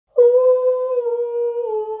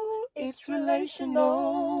It's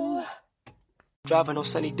relational. Driving on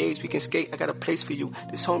sunny days, we can skate. I got a place for you.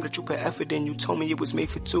 This home that you put effort in. You told me it was made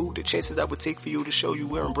for two. The chances I would take for you to show you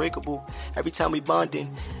we're unbreakable. Every time we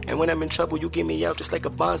bonding. And when I'm in trouble, you get me out just like a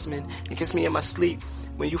bondsman. And kiss me in my sleep.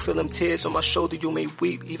 When you feel them tears on my shoulder, you may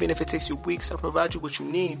weep. Even if it takes you weeks, I'll provide you what you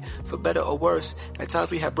need. For better or worse. At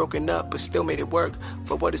times we have broken up, but still made it work.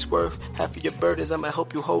 For what it's worth, half of your burdens, I might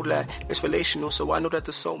help you hold that. It's relational, so I know that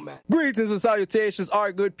the soul match. Greetings and salutations,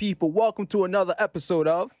 our good people. Welcome to another episode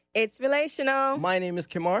of It's Relational. My name is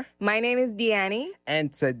Kimar. My name is Deannie.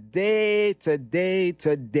 And today,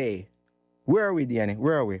 where are we, Deannie?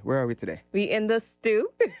 Where are we today? We in the stew.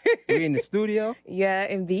 We're in the studio? Yeah,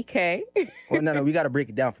 in BK. Well, no, we got to break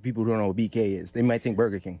it down for people who don't know what BK is. They might think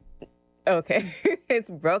Burger King. Okay. It's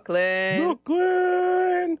Brooklyn.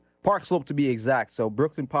 Park Slope to be exact. So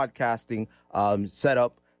Brooklyn Podcasting set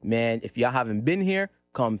up. Man, if y'all haven't been here,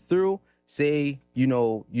 come through. Say, you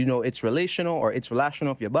know, it's relational or it's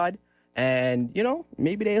relational if you're bud. And,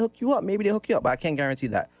 maybe they hook you up. But I can't guarantee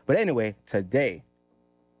that. But anyway, today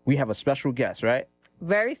we have a special guest, right?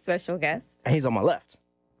 Very special guest. And he's on my left.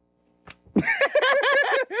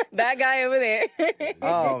 That guy over there.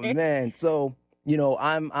 Oh, man. So,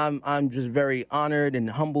 I'm just very honored and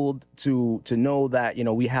humbled to know that,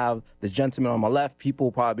 we have this gentleman on my left.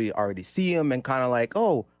 People probably already see him and kind of like,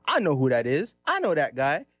 oh, I know who that is. I know that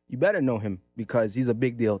guy. You better know him because he's a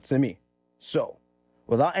big deal to me. So,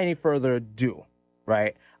 without any further ado,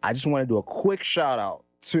 right, I just want to do a quick shout out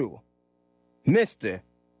to Mr.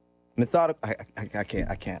 Methodical. I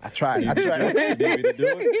can't. I tried. You need me to do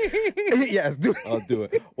it? Yes, do it. I'll do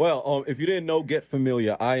it. Well, if you didn't know, get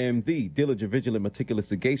familiar. I am the diligent, vigilant, meticulous,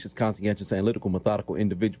 sagacious, conscientious, analytical, methodical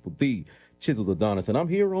individual, the Chiseled Adonis. And I'm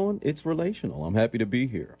here on It's Relational. I'm happy to be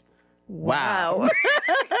here. Wow.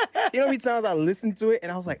 You know how many times I listened to it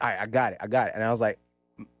and I was like, all right, I got it. And I was like,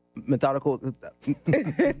 methodical.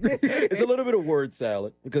 It's a little bit of word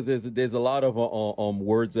salad because there's a lot of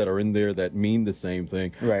words that are in there that mean the same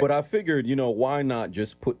thing. Right. But I figured, why not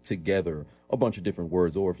just put together a bunch of different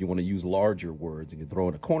words, or if you want to use larger words, you can throw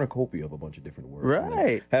in a cornucopia of a bunch of different words.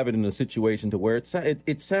 Right. Have it in a situation to where it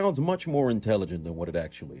sounds much more intelligent than what it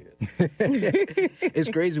actually is. It's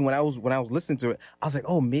crazy when I was listening to it, I was like,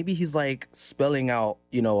 oh, maybe he's like spelling out,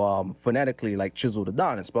 phonetically like Chiseled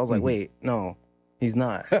Adonis. But I was like, wait, no. He's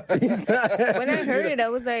not. He's not. When I heard it, I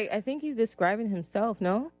was like, I think he's describing himself,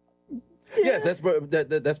 no? Yes,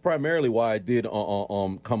 that's primarily why I did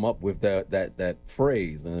come up with that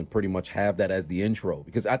phrase and pretty much have that as the intro,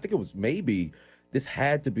 because I think it was this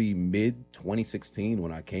had to be mid 2016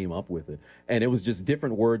 when I came up with it, and it was just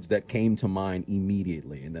different words that came to mind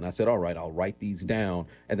immediately, and then I said, all right, I'll write these down,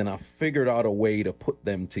 and then I figured out a way to put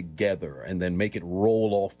them together and then make it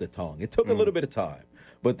roll off the tongue. It took a little bit of time,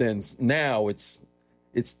 but then now it's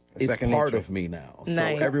part of me now. Nice. So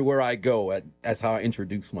everywhere I go, that's how I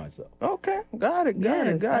introduce myself. Okay, got it.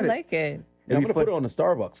 I like it. And I'm gonna put it on a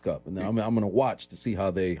Starbucks cup, and then I'm gonna watch to see how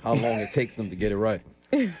long it takes them to get it right.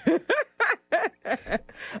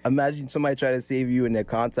 Imagine somebody try to save you in their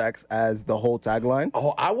contacts as the whole tagline.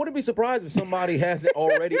 Oh, I wouldn't be surprised if somebody hasn't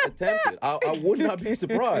already attempted. I would not be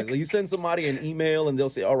surprised. Like, you send somebody an email and they'll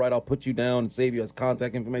say, all right, I'll put you down and save you as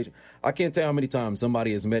contact information. I can't tell how many times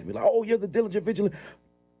somebody has met me like, oh, you're the diligent, vigilant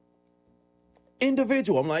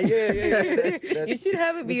individual. I'm like, yeah. You should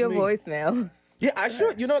have it be your voicemail. Yeah, I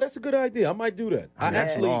should. That's a good idea. I might do that. I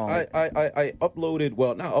uploaded,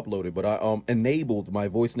 well, not uploaded, but I enabled my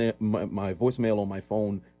voicemail on my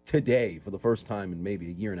phone today for the first time in maybe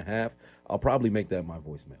a year and a half. I'll probably make that my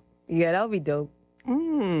voicemail. Yeah, that would be dope.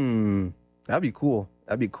 That'd be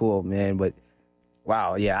cool, man. But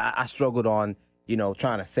wow, yeah, I struggled on,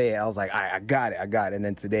 trying to say it. I was like, I got it. And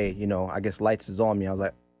then today, I guess lights is on me. I was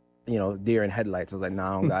like, deer in headlights. I was like, nah,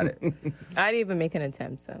 I don't got it. I didn't even make an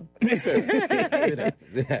attempt, so.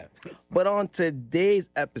 Yeah. But on today's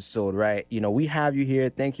episode, right, we have you here.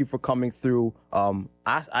 Thank you for coming through.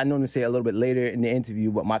 I know to say a little bit later in the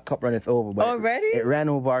interview, but my cup runneth over. But already? It ran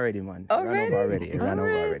over already, man. It ran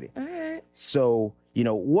over already. All right. So,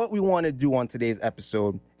 what we want to do on today's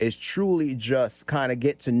episode is truly just kind of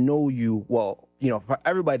get to know you. Well, for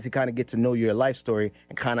everybody to kind of get to know your life story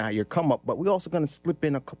and kind of how you come up. But we're also going to slip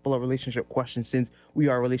in a couple of relationship questions since we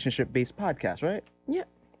are a relationship-based podcast, right? Yeah.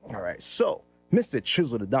 All right. So, Mr.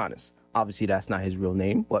 Chiseled Adonis, obviously that's not his real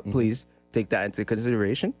name, but please take that into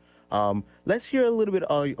consideration. Let's hear a little bit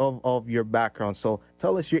of your background. So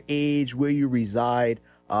tell us your age, where you reside,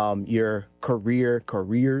 your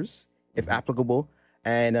careers, if applicable,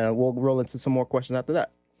 and we'll roll into some more questions after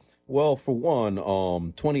that. Well, for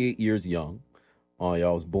one, 28 years young. I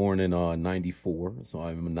was born in 94, so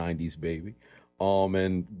I'm a 90s baby.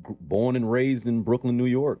 and born and raised in Brooklyn, New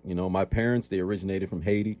York. You know, my parents, they originated from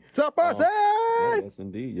Haiti. Top person! Yes,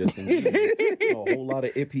 indeed. Yes, indeed. A whole lot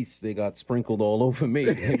of ippies, they got sprinkled all over me.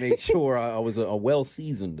 They made sure I was a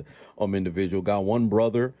well-seasoned individual. Got one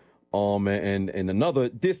brother and another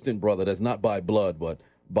distant brother that's not by blood, but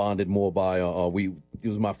bonded more by he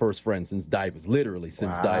was my first friend since diapers, literally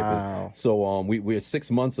since diapers. So we're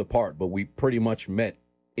 6 months apart, but we pretty much met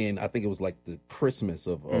in, I think it was like the Christmas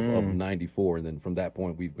of 94, and then from that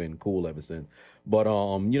point we've been cool ever since. But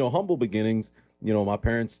you know, humble beginnings. You know, my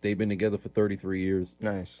parents, they've been together for 33 years.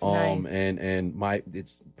 Nice. Nice. And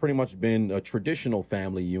it's pretty much been a traditional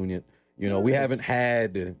family union. You know, we haven't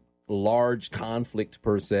had large conflict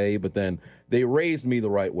per se, but then they raised me the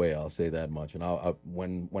right way, I'll say that much. And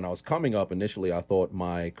when I was coming up initially, I thought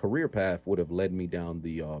my career path would have led me down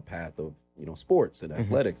the path of, you know, sports and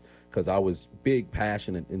athletics, because I was big,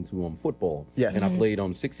 passionate into football. Yes. And I played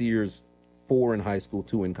 6 years, 4 in high school,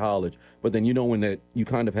 2 in college. But then, you know, when that you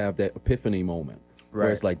kind of have that epiphany moment where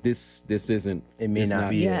Right. it's like this isn't, It may it's not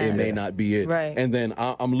be it. it may Yeah. not be it. Right. And then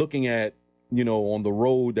I'm looking at, you know, on the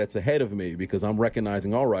road that's ahead of me, because I'm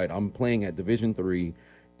recognizing, all right, I'm playing at Division III,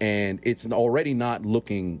 and it's already not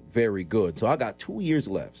looking very good. So I got 2 years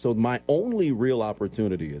left. So my only real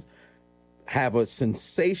opportunity is have a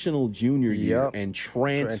sensational junior year Yep. and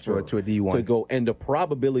transfer to a D1. to go, and the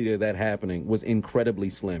probability of that happening was incredibly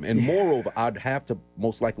slim. And moreover, I'd have to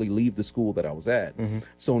most likely leave the school that I was at.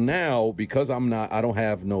 So now, because I'm not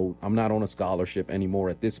on a scholarship anymore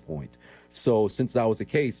at this point. So since that was the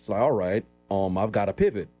case, it's like, all right, I've got to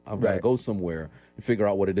pivot. I've got to Right. go somewhere and figure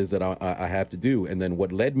out what it is that I have to do. And then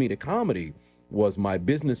what led me to comedy was my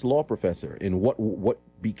business law professor in what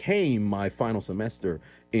became my final semester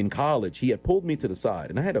in college. He had pulled me to the side,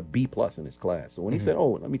 and I had a B+ in his class. So when he said,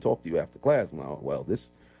 "Oh, let me talk to you after class," I'm like, "Oh, well,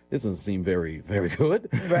 this doesn't seem very, very good."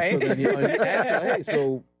 Right. So then he asked me, "Hey,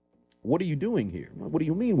 so what are you doing here?" I'm like, "What do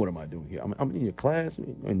you mean? What am I doing here? I'm in your class,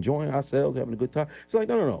 enjoying ourselves, having a good time." He's like,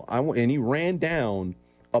 "No. And he ran down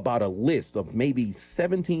about a list of maybe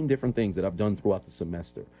 17 different things that I've done throughout the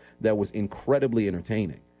semester that was incredibly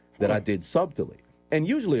entertaining, that I did subtly. And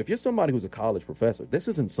usually, if you're somebody who's a college professor, this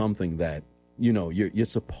isn't something that, you know, you're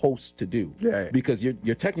supposed to do, because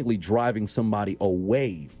you're technically driving somebody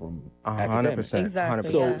away from 100%. Exactly.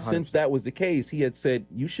 So 100%. since that was the case, he had said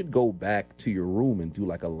you should go back to your room and do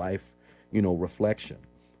like a life, you know, reflection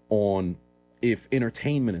on if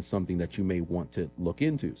entertainment is something that you may want to look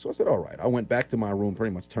into. So I said, all right. I went back to my room,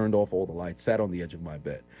 pretty much turned off all the lights, sat on the edge of my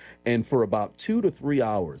bed. And for about 2 to 3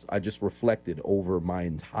 hours, I just reflected over my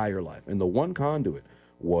entire life. And the one conduit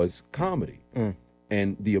was comedy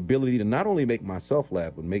and the ability to not only make myself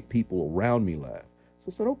laugh, but make people around me laugh. So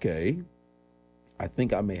I said, okay, I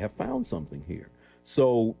think I may have found something here.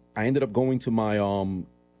 So I ended up going to my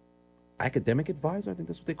academic advisor. I think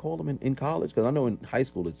that's what they call them in college, because I know in high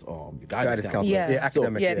school it's your guidance counselor. Yeah. So,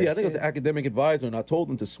 academic. yeah, I think it was an academic advisor, and I told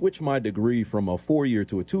them to switch my degree from a 4-year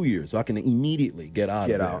to a 2-year, so I can immediately get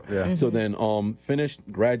out of there. yeah. So then, finished,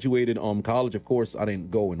 graduated college. Of course, I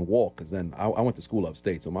didn't go and walk, because then I went to school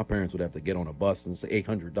upstate, so my parents would have to get on a bus, and say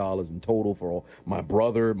 $800 in total for all, my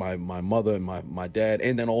brother, my mother, and my dad,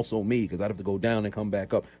 and then also me, because I'd have to go down and come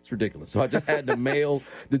back up. It's ridiculous. So I just had to mail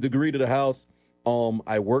the degree to the house.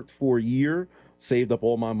 I worked for a year, saved up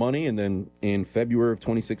all my money, and then in February of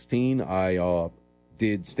 2016, I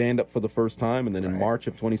did stand-up for the first time, and then in March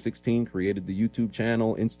of 2016, created the YouTube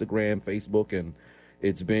channel, Instagram, Facebook, and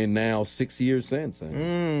it's been now 6 years since.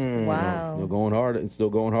 And Wow. still going hard. It's still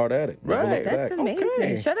going hard at it. Never Right. looked That's back. amazing.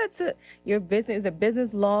 Okay. Shout out to your business, the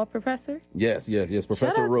business law professor. Yes.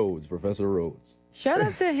 Professor out- Rhodes. Shout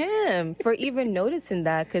out to him for even noticing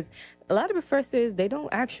that, because a lot of professors, they don't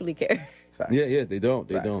actually care. Facts. Yeah, they don't.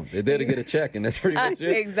 They're there to get a check, and that's pretty much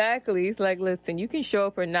it. Exactly. It's like, listen, you can show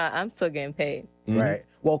up or not. I'm still getting paid. Right.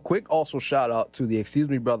 Well, quick also shout out to the Excuse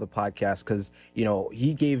Me Brother podcast, because, you know,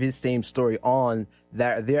 he gave his same story on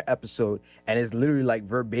their episode, and it's literally like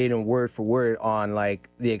verbatim, word for word on like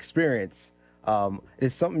the experience.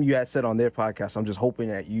 It's something you had said on their podcast. I'm just hoping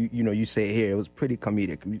that you say it here. It was pretty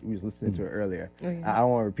comedic. We was listening to it earlier. I don't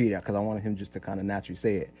want to repeat it because I wanted him just to kind of naturally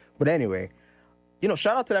say it. But anyway, you know,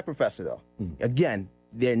 shout out to that professor though. Again,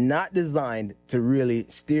 they're not designed to really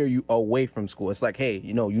steer you away from school. It's like, hey,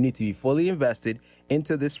 you know, you need to be fully invested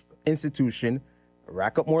into this institution,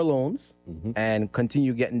 rack up more loans, and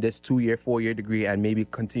continue getting this 2-year, 4-year degree, and maybe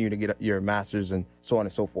continue to get your master's and so on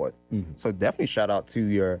and so forth. So definitely shout out to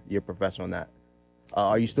your professor on that.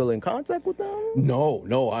 Are you still in contact with them?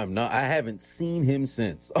 No, I'm not. I haven't seen him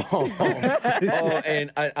since.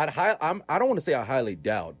 And I don't want to say I highly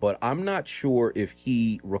doubt, but I'm not sure if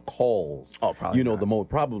he recalls. Oh, probably not. the mode.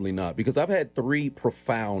 Probably not, because I've had 3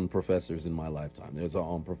 profound professors in my lifetime. There's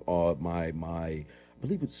my I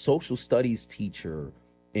believe it's social studies teacher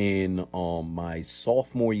in my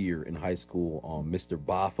sophomore year in high school, Mr.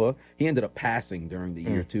 Baffa. He ended up passing during the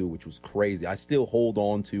year too, which was crazy. I still hold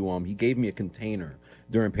on to he gave me a container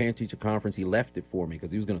during parent teacher conference. He left it for me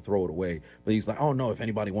because he was going to throw it away, but he's like, oh no, if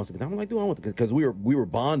anybody wants to, I'm like, dude, I want to, because we were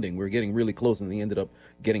bonding, we were getting really close, and he ended up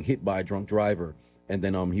getting hit by a drunk driver, and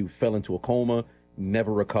then he fell into a coma,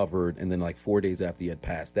 never recovered, and then like 4 days after he had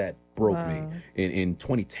passed, that broke me. In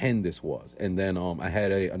 2010 this was. And then I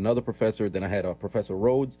had another professor. Then I had Professor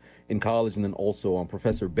Rhodes in college, and then also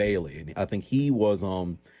Professor Bailey, and I think he was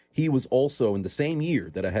also in the same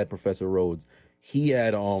year that I had Professor Rhodes. He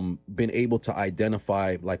had been able to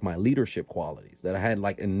identify like my leadership qualities, that I had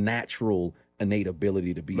like a natural innate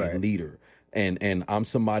ability to be a leader, and I'm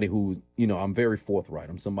somebody who, I'm very forthright.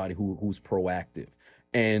 I'm somebody who's proactive.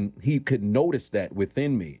 And he could notice that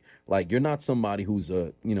within me. Like, you're not somebody who's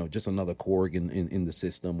just another cog in the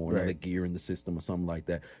system, or another gear in the system or something like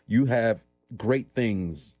that. You have great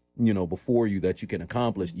things, before you that you can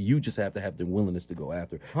accomplish. You just have to have the willingness to go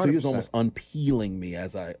after. 100%. So he was almost unpeeling me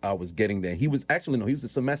as I was getting there. He was he was a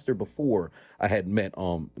semester before I had met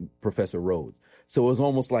Professor Rhodes. So it was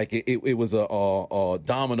almost like it was a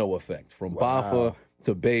domino effect from Baffa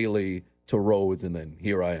to Bailey to Rhodes, and then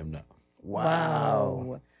here I am now.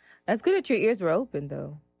 Wow. That's good that your ears were open,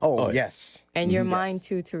 though. Oh, yes. And your mind,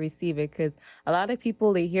 too, to receive it. Because a lot of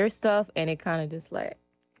people, they hear stuff and it kind of just like...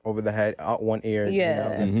 over the head, out one ear.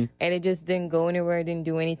 Yeah. And it just didn't go anywhere. It didn't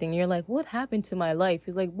do anything. You're like, what happened to my life?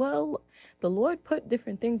 He's like, well, the Lord put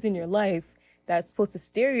different things in your life that's supposed to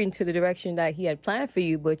steer you into the direction that he had planned for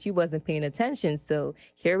you, but you wasn't paying attention. So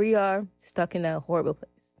here we are, stuck in that horrible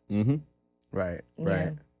place. Right.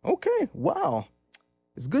 Yeah. Okay. Wow.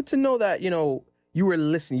 It's good to know that, you were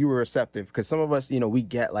listening, you were receptive, because some of us, we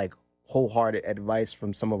get like wholehearted advice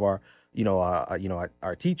from some of our,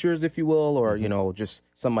 our teachers, if you will, or, just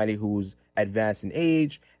somebody who's advanced in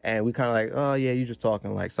age, and we kind of like, oh yeah, you're just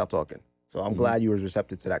talking, like, stop talking. So I'm glad you were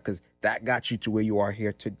receptive to that, because that got you to where you are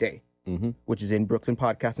here today, which is in Brooklyn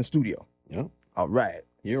Podcasting Studio. Yeah. All right.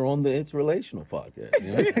 You're on the It's Relational podcast.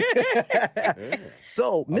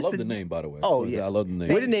 So, Mr. I love the name, by the way. Oh, yeah. I love the name.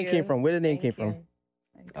 Where the name came from?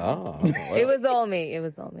 It was all me.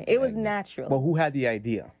 It was natural. Well, who had the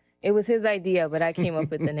idea? It was his idea, but I came up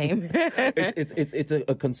with the name. It's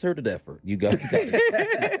a concerted effort. You guys got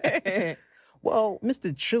it. Well,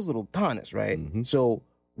 Mr. Chiseled Adonis, right? So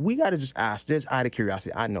we got to just ask this out of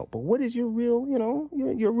curiosity. I know, but what is your real,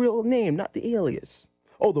 your real name, not the alias?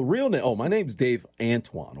 Oh, the real name. Oh, my name's Dave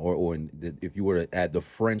Antoine, or if you were to add the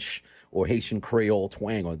French or Haitian Creole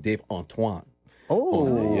twang, or Dave Antoine.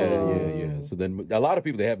 Oh, yeah. So then a lot of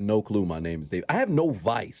people, they have no clue my name is Dave. I have no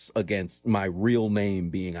vice against my real name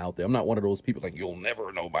being out there. I'm not one of those people like, you'll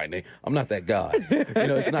never know my name. I'm not that guy.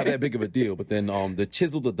 It's not that big of a deal. But then the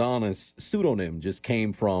Chiseled Adonis pseudonym just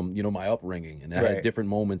came from, my upbringing. And I had different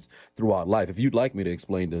moments throughout life. If you'd like me to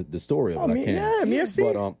explain the story of it, I can. Yeah, merci.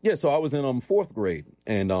 But so I was in fourth grade,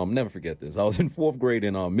 and never forget this. I was in fourth grade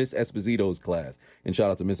in Miss Esposito's class. And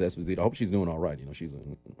shout out to Miss Esposito. I hope she's doing all right. She's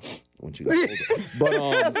when she got older. But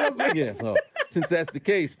so since that's the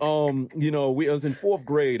case, I was in fourth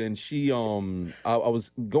grade, and she I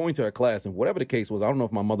was going to her class, and whatever the case was, I don't know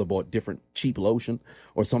if my mother bought different cheap lotion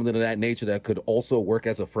or something of that nature that could also work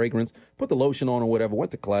as a fragrance. Put the lotion on or whatever,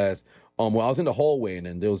 went to class. I was in the hallway, and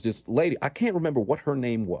then there was this lady. I can't remember what her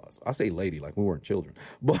name was. I say lady like we weren't children,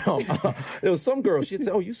 but there was some girl. She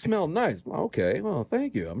said, "Oh, you smell nice." Well, okay, well,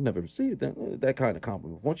 thank you. I've never received that kind of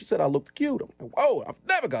compliment before. And she said I looked cute. I'm like, whoa, I've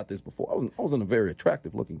never got this before. I wasn't a very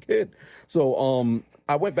attractive looking kid. So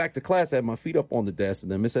I went back to class, had my feet up on the desk,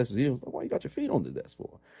 and then Miss Esposito was like, "Why you got your feet on the desk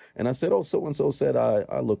for?" And I said, "Oh, so and so said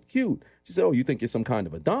I looked cute." She said, "Oh, you think you're some kind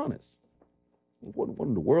of Adonis?" What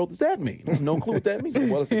in the world does that mean? I have no clue what that means.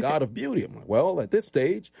 Well, it's a god of beauty. I'm like, well, at this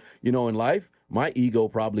stage, in life, my ego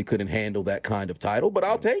probably couldn't handle that kind of title, but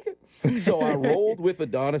I'll take it. So I rolled with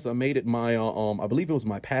Adonis. I made it my, I believe it was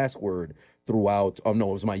my password throughout. No,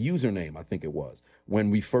 it was my username. I think it was when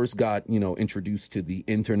we first got, introduced to the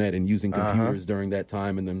internet and using computers during that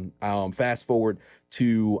time. And then fast forward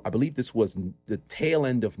to, I believe this was the tail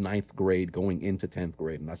end of 9th grade going into 10th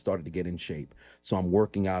grade. And I started to get in shape. So I'm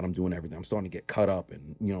working out, I'm doing everything. I'm starting to get cut up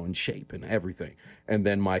and, in shape and everything. And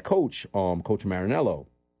then my coach, Coach Marinello,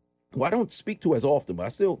 who I don't speak to as often, but I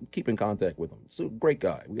still keep in contact with him. He's a great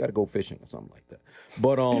guy. We got to go fishing or something like that.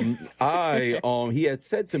 But he had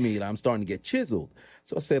said to me that I'm starting to get chiseled.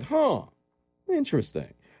 So I said,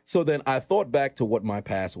 interesting. So then I thought back to what my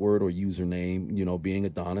password or username, being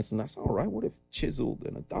Adonis, and I said, all right, what if chiseled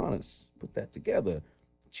and Adonis put that together?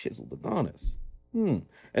 Chiseled Adonis. And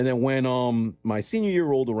then when my senior year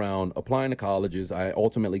rolled around, applying to colleges, I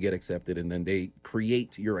ultimately get accepted, and then they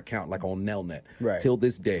create your account like on Nelnet. Right. Till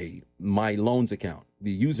this day, my loans account,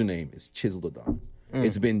 the username is Chiseled Adonis.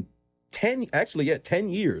 It's been 10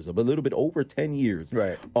 years, a little bit over 10 years.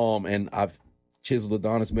 Right. And I've Chiseled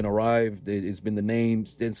Adonis been arrived. It's been the name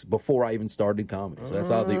since before I even started comedy. So that's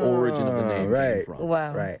how the origin of the name came from.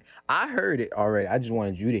 Wow. Right. I heard it already. I just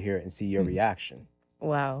wanted you to hear it and see your reaction.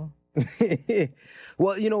 Wow.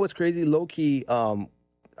 Well, you know what's crazy? Low-key,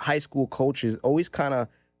 high school coaches always kind of,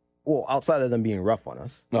 outside of them being rough on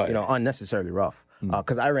us, unnecessarily rough.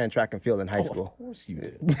 Because I ran track and field in high school. Of course you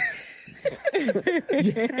did.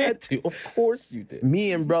 You had to. Of course you did.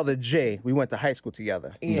 Me and brother Jay, we went to high school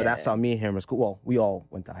together. Yeah. So that's how me and him were school. Well, we all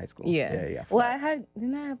went to high school. Yeah. Yeah. Well,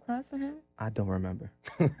 didn't I have class for him? I don't remember.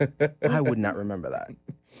 I would not remember that.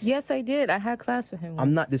 Yes, I did. I had class for him. I'm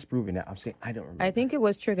once. not disproving that. I'm saying I don't remember. I think it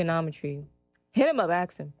was trigonometry. Hit him up,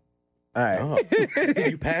 ask him. All right. Oh.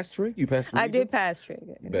 Did you pass trig? You passed I Regents? did pass trig.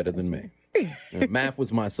 Better than me. Math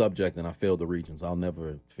was my subject, and I failed the Regents. I'll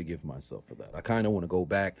never forgive myself for that. I kind of want to go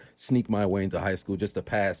back, sneak my way into high school just to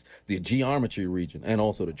pass the geometry region and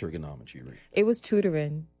also the trigonometry region. It was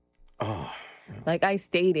tutoring. Oh, Like, I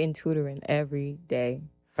stayed in tutoring every day.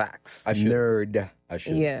 Facts. I should. Nerd. I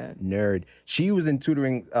should. Yeah. Nerd. She was in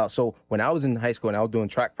tutoring. So when I was in high school and I was doing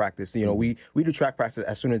track practice, we do track practice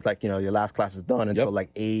as soon as your last class is done until like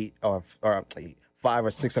 8 or 5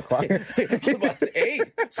 or 6 o'clock. I was about to say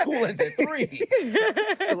 8. School ends at 3.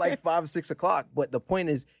 To like 5 or 6 o'clock. But the point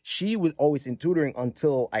is, she was always in tutoring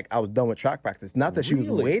until I was done with track practice. Not that she was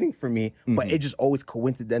Really? waiting for me, but it just always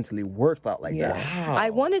coincidentally worked out like Yeah. that. Wow. I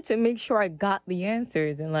wanted to make sure I got the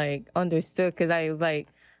answers and understood, because I was like,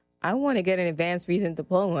 I want to get an advanced Regents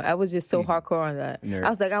diploma. I was just so hardcore on that. Nerd.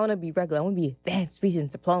 I was like, I want to be regular. I want to be advanced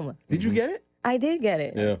Regents diploma. Did you get it? I did get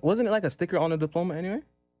it. Yeah. Wasn't it like a sticker on the diploma anyway?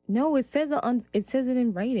 No, it says it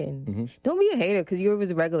in writing. Don't be a hater because yours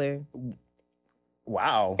was regular.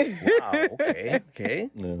 Wow.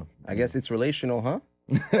 Okay. Yeah. I guess it's relational, huh?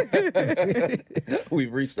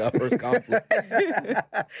 We've reached our first conflict.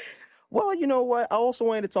 Well, you know what? I also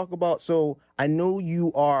wanted to talk about, so I know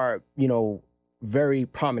you are, very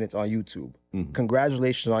prominent on YouTube.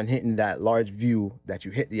 Congratulations on hitting that large view that you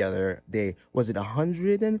hit the other day. Was it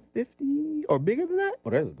 150 or bigger than that? Oh,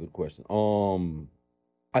 that's a good question.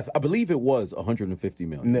 I believe it was 150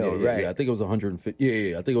 million. Right. Yeah, I think it was 150.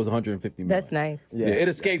 Yeah, I think it was 150 million. That's nice. Yeah, it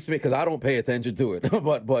escapes me because I don't pay attention to it.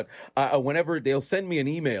 but whenever they'll send me an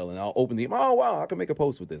email and I'll open the email, oh wow, I can make a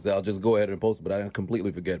post with this. I'll just go ahead and post it, but I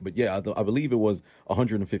completely forget. But yeah, I believe it was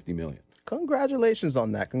 150 million. Congratulations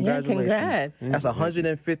on that. Congratulations. congrats. That's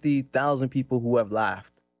 150,000 people who have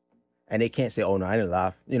laughed. And they can't say, oh no, I didn't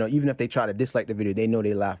laugh. Even if they try to dislike the video, they know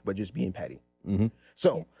they laughed, but just being petty.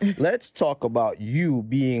 So let's talk about you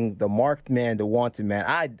being the marked man, the wanted man.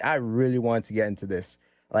 I really wanted to get into this.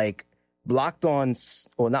 Like, blocked on,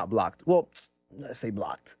 or not blocked. Well, let's say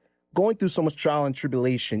blocked. Going through so much trial and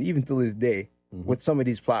tribulation, even to this day, with some of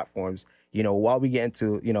these platforms, while we get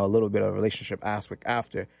into, a little bit of a relationship aspect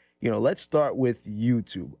after, let's start with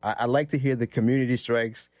YouTube. I'd like to hear the community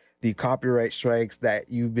strikes, the copyright strikes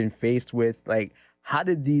that you've been faced with. Like, how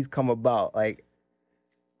did these come about? Like,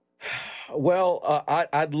 Well,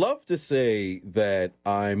 I'd love to say that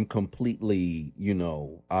I'm completely,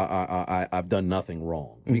 I've done nothing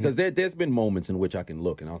wrong, because there's been moments in which I can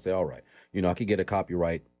look and I'll say, all right, I could get a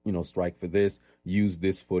copyright, strike for this, use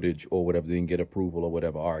this footage or whatever, then get approval or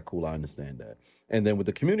whatever. All right, cool, I understand that. And then with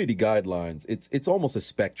the community guidelines, it's almost a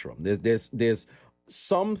spectrum. There's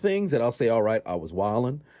some things that I'll say, all right, I was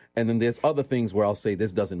wilding. And then there's other things where I'll say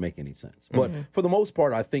this doesn't make any sense. But for the most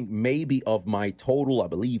part, I think maybe of my total, I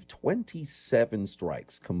believe 27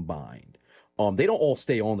 strikes combined. They don't all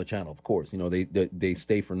stay on the channel, of course. They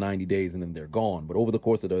stay for 90 days and then they're gone. But over the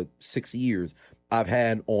course of the 6 years, I've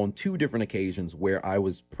had on 2 different occasions where I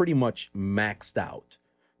was pretty much maxed out.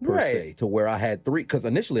 Per se, to where I had 3. Because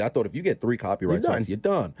initially I thought if you get 3 copyright strikes, you're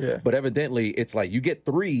done. Yeah. But evidently it's like you get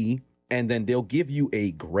 3 and then they'll give you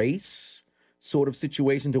a grace sort of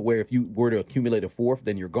situation to where if you were to accumulate a fourth,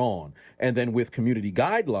 then you're gone. And then with community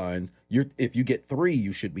guidelines, if you get 3,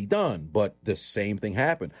 you should be done. But the same thing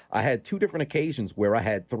happened. I had 2 different occasions where I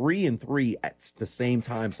had 3 and 3 at the same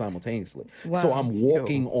time simultaneously. Wow. So I'm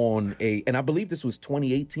walking on and I believe this was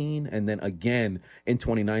 2018 and then again in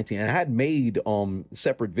 2019. And I had made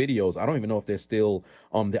separate videos. I don't even know if they're still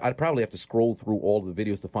I'd probably have to scroll through all of the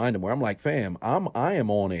videos to find them where I'm like, fam, I'm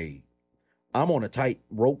on a tight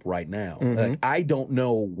rope right now. Like, I don't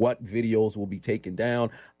know what videos will be taken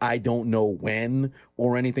down. I don't know when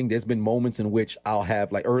or anything. There's been moments in which I'll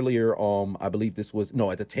have, like earlier, I believe this was,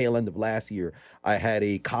 at the tail end of last year, I had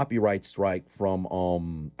a copyright strike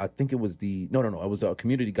from, I think it was it was a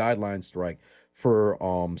community guideline strike for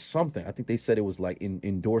something. I think they said it was like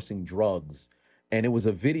endorsing drugs. And it was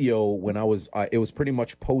a video when it was pretty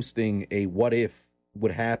much posting a what if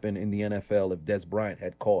would happen in the NFL if Dez Bryant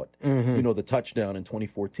had caught, the touchdown in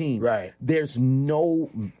 2014. Right. There's no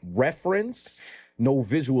reference, no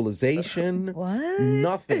visualization,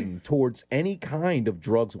 nothing towards any kind of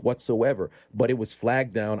drugs whatsoever. But it was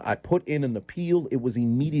flagged down. I put in an appeal. It was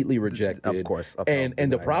immediately rejected. Of course.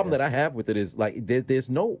 And the problem that I have with it is, like, there's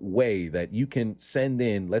no way that you can send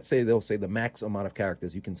in, let's say they'll say the max amount of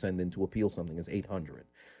characters you can send in to appeal something is 800.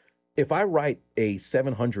 If I write a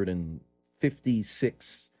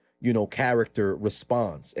 756, character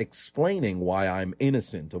response explaining why I'm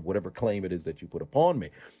innocent of whatever claim it is that you put upon me,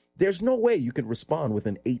 there's no way you could respond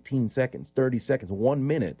within 18 seconds, 30 seconds, 1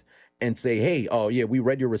 minute and say, hey, oh yeah, we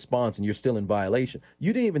read your response and you're still in violation.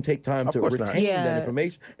 You didn't even take time to retain that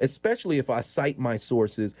information, especially if I cite my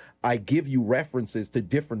sources, I give you references to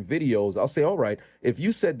different videos. I'll say, all right, if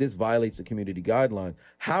you said this violates the community guidelines,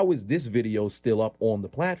 how is this video still up on the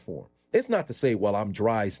platform? It's not to say, well, I'm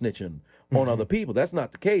dry snitching on other people. That's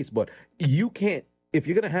not the case. But you can't, if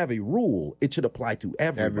you're going to have a rule, it should apply to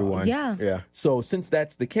everyone. Yeah. So since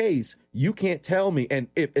that's the case, you can't tell me. And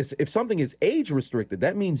if something is age restricted,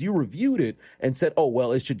 that means you reviewed it and said, oh,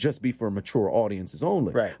 well, it should just be for mature audiences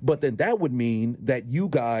only. Right. But then that would mean that you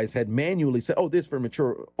guys had manually said, oh, this for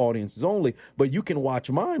mature audiences only. But you can watch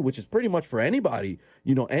mine, which is pretty much for anybody,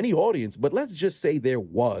 any audience. But let's just say there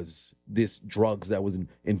was this drugs that was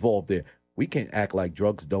involved there. We can't act like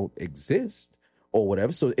drugs don't exist or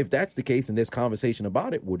whatever. So if that's the case and there's conversation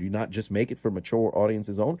about it, would you not just make it for mature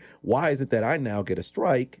audiences only? Why is it that I now get a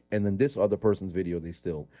strike and then this other person's video, they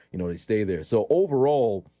still, they stay there? So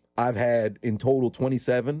overall, I've had in total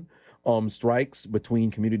 27 strikes between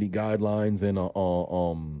community guidelines and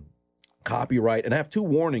copyright. And I have 2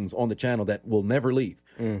 warnings on the channel that will never leave.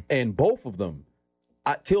 And both of them,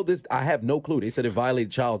 till this, I have no clue. They said it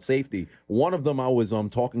violated child safety. One of them, I was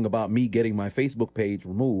talking about me getting my Facebook page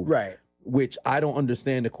removed. Right. Which I don't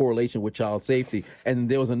understand the correlation with child safety. And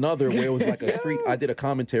there was another where it was like a street. I did a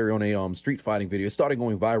commentary on a street fighting video. It started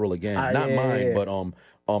going viral again. Not mine, but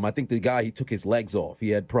I think the guy, he took his legs off.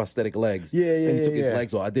 He had prosthetic legs. And he took his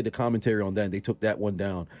legs off. I did a commentary on that, and they took that one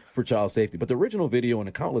down for child safety. But the original video and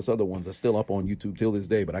the countless other ones are still up on YouTube till this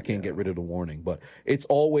day, but I can't get rid of the warning. But it's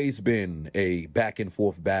always been a back and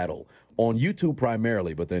forth battle on YouTube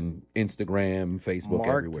primarily, but then Instagram, Facebook,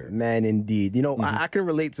 everywhere. Man, indeed. I can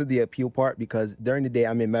relate to the appeal part because during the day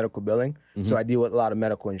I'm in medical billing, so I deal with a lot of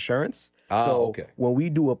medical insurance. When we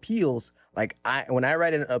do appeals, like when I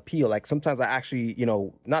write an appeal, like sometimes I actually,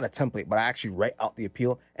 not a template, but I actually write out the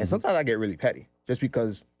appeal, and sometimes I get really petty just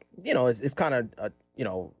because, it's kind of a,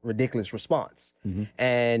 ridiculous response.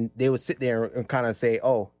 And they would sit there and kind of say,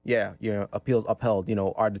 oh, yeah, appeal's upheld,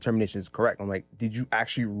 our determination is correct. I'm like, did you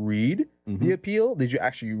actually read the appeal? Did you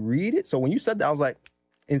actually read it? So when you said that, I was like,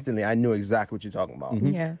 instantly, I knew exactly what you're talking about.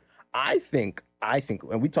 Yeah. I think,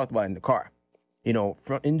 and we talked about it in the car,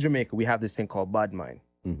 in Jamaica, we have this thing called bad mind.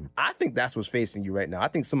 I think that's what's facing you right now. I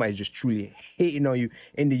think somebody's just truly hating on you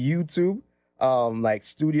in the YouTube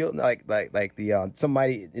studio, like the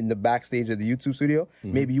somebody in the backstage of the YouTube studio.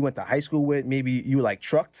 Maybe you went to high school with, maybe you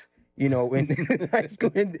trucked, in high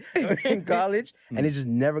school, in college, and it just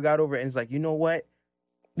never got over it. And it's like, you know what?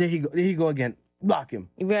 There he go again. Block him.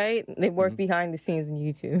 Right? They work behind the scenes in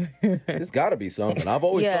YouTube. There's got to be something. I've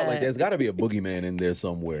always felt like there's got to be a boogeyman in there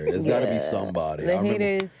somewhere. There's got to be somebody. The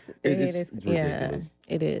haters. It's ridiculous.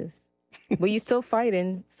 Yeah, it is. But you're still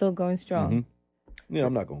fighting, still going strong. Yeah,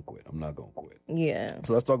 I'm not going to quit. Yeah.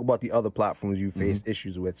 So let's talk about the other platforms you faced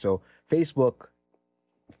issues with. So Facebook,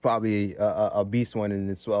 probably a beast one in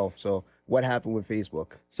itself. So what happened with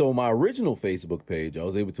Facebook? So my original Facebook page, I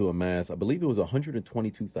was able to amass, I believe it was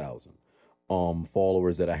 122,000.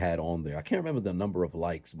 followers that I had on there. I can't remember the number of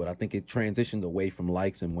likes, but I think it transitioned away from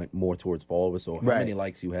likes and went more towards followers. So how many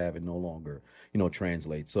likes you have, it no longer,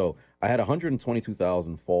 translates. So I had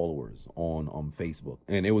 122,000 followers on Facebook,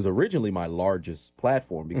 and it was originally my largest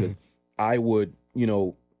platform because I would,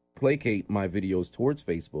 placate my videos towards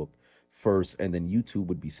Facebook first, and then YouTube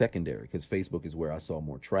would be secondary because Facebook is where I saw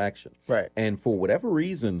more traction. Right. And for whatever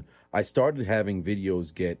reason, I started having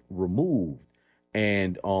videos get removed.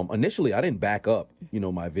 And initially, I didn't back up,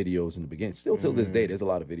 my videos in the beginning. Still till this day, there's a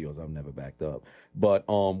lot of videos I've never backed up. But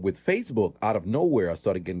with Facebook, out of nowhere, I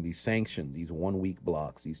started getting these sanctioned, these 1 week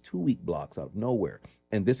blocks, these 2 week blocks out of nowhere.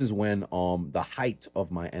 And this is when the height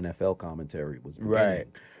of my NFL commentary was beginning. Right.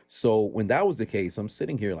 So when that was the case, I'm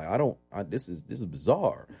sitting here like, this is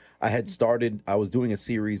bizarre. I was doing a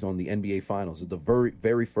series on the NBA Finals. The very,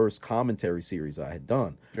 very first commentary series I had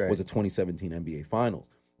done was a 2017 NBA Finals.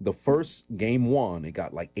 The first game 1, it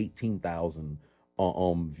got like 18,000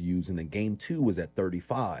 views, and then game 2 was at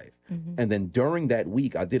 35. And then during that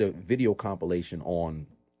week, I did a video compilation on,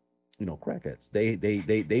 crackheads.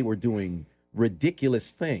 They were doing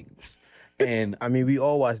ridiculous things. And I mean, we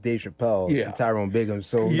all watched Dave Chappelle and Tyrone Bigham.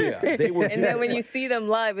 So they were. And then when you see them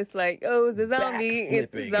live, it's like, oh, it's a zombie.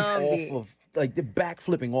 It's a zombie. They're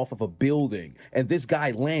backflipping off of a building, and this guy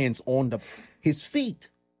lands on his feet.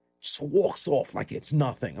 Just walks off like it's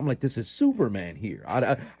nothing. I'm like, this is Superman here.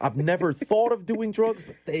 I've never thought of doing drugs,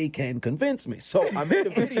 but they can convince me. So I made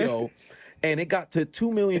a video, and it got to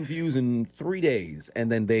 2 million views in 3 days,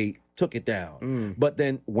 and then they took it down. But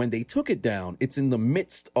then when they took it down, it's in the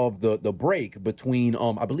midst of the break between,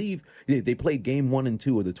 I believe they played game 1 and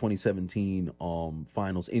 2 of the 2017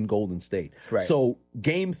 finals in Golden State. Right. So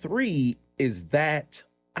game 3 is that,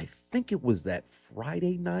 I think it was that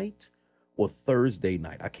Friday night or Thursday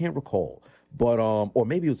night. I can't recall. But or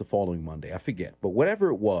maybe it was the following Monday. I forget. But whatever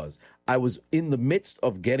it was, I was in the midst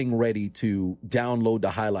of getting ready to download the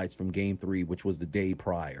highlights from game 3, which was the day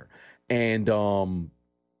prior. And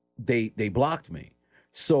they blocked me.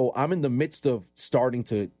 So I'm in the midst of starting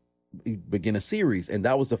to begin a series, and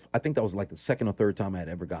I think that was like the second or third time I had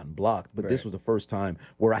ever gotten blocked, but this was the first time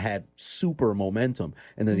where I had super momentum,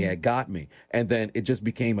 and then they had got me, and then it just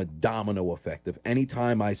became a domino effect of any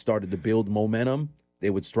time I started to build momentum, they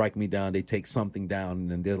would strike me down, they take something down, and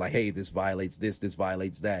then they're like, hey, this violates this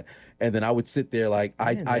violates that, and then I would sit there like,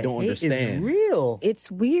 I don't understand. It's real. It's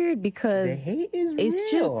weird because The hate is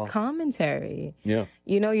it's real. just commentary. Yeah.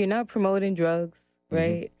 You're not promoting drugs,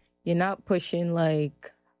 right? You're not pushing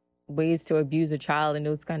like ways to abuse a child and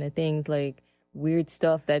those kind of things, like weird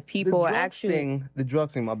stuff that people are actually. The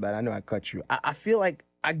drugs thing, my bad. I know I cut you. I feel like,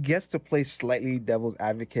 I guess, to play slightly devil's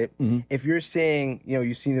advocate, if you're saying,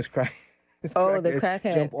 you've seen this crack. The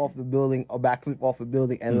crackhead jump off the building or backflip off a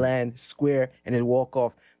building and land square and then walk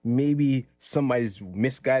off. Maybe somebody's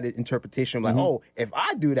misguided interpretation, like, oh, if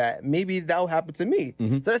I do that, maybe that'll happen to me.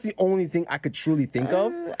 So that's the only thing I could truly think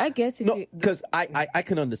of. I guess because I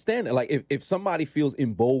can understand it. Like if somebody feels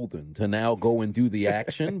emboldened to now go and do the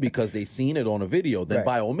action because they've seen it on a video, then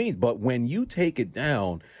by all means. But when you take it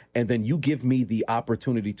down and then you give me the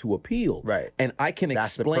opportunity to appeal, and I can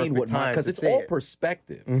explain what because it's all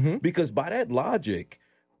perspective. Because by that logic,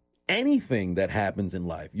 anything that happens in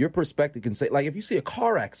life, your perspective can say, like if you see a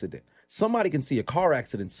car accident, somebody can see a car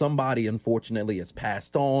accident, somebody unfortunately has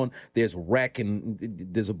passed on, there's wreck and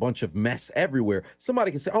there's a bunch of mess everywhere.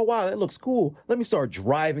 Somebody can say, oh wow, that looks cool, let me start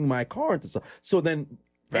driving my car into stuff. So then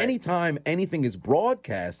anytime anything is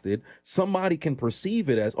broadcasted, somebody can perceive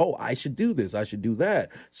it as, oh, I should do this, I should do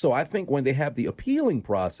that. So I think when they have the appealing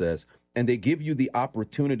process and they give you the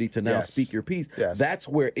opportunity to now speak your piece, that's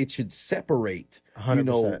where it should separate,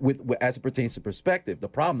 100%. with as it pertains to perspective. The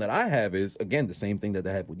problem that I have is, again, the same thing that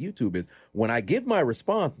I have with YouTube is when I give my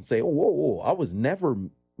response and say, oh, whoa, I was never,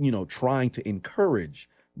 trying to encourage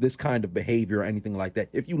this kind of behavior or anything like that.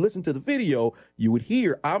 If you listen to the video, you would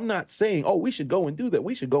hear, I'm not saying, oh, we should go and do that,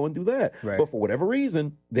 we should go and do that. But for whatever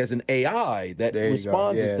reason, there's an AI that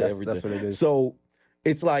responds to everything. That's what it is. So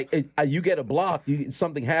it's like you get a block,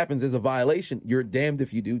 something happens, there's a violation. You're damned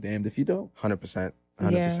if you do, damned if you don't. 100%.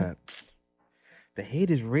 100%. The hate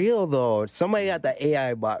is real, though. Somebody got the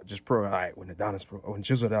AI bot just all right, when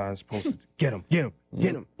Jizzle Don's posted, get him.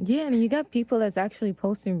 Yeah, and you got people that's actually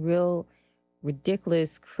posting real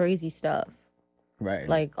ridiculous, crazy stuff. Right.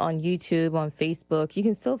 Like on YouTube, on Facebook. You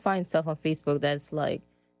can still find stuff on Facebook that's like,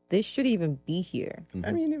 this should even be here.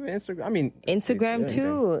 I mean, even Instagram. Instagram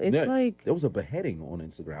too. It's like there was a beheading on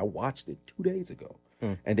Instagram. I watched it 2 days ago,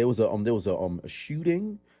 and there was a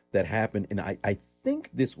shooting that happened, and I think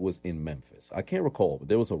this was in Memphis. I can't recall, but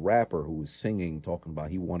there was a rapper who was singing, talking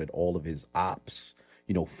about he wanted all of his ops,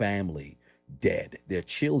 family dead. Their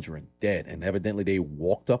children dead. And evidently they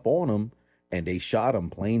walked up on them and they shot them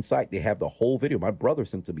plain sight. They have the whole video. My brother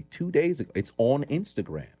sent it to me 2 days ago. It's on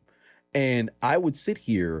Instagram. And I would sit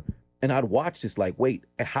here and I'd watch this like, wait,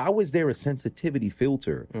 how is there a sensitivity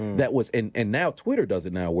filter that was, and now Twitter does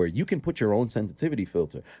it now where you can put your own sensitivity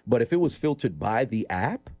filter. But if it was filtered by the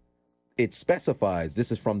app, it specifies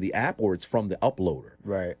this is from the app or it's from the uploader.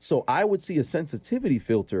 Right. So I would see a sensitivity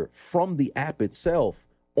filter from the app itself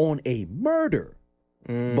on a murder.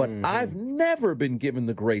 But I've never been given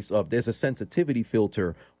the grace of there's a sensitivity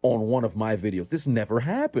filter on one of my videos. This never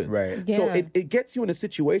happens. Right. So Yeah. it gets you in a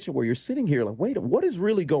situation where you're sitting here like, wait, what is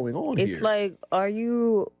really going on here? It's like, are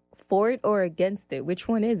you for it or against it? Which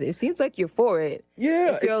one is it? It seems like you're for it.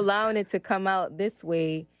 Yeah, If you're allowing it to come out this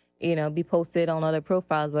way, you know, be posted on other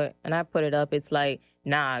profiles, and I put it up, it's like,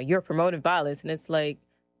 nah, you're promoting violence. And it's like,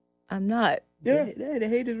 I'm not. Yeah. The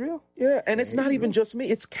hate is real. Yeah, and it's not even just me.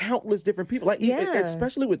 It's countless different people. Like, Yeah.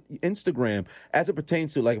 especially with Instagram, as it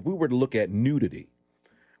pertains to, like, if we were to look at nudity,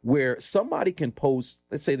 where somebody can post,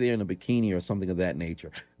 let's say they're in a bikini or something of that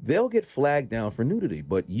nature, they'll get flagged down for nudity.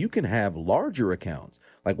 But you can have larger accounts,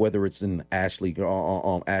 like whether it's an Ashley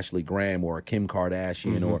Graham or a Kim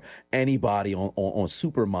Kardashian or anybody on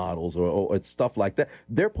supermodels or stuff like that.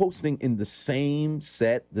 They're posting in the same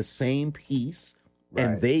set, the same piece.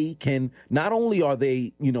 And Right. they can, not only are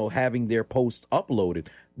they, having their post uploaded,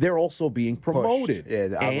 they're also being promoted Yeah,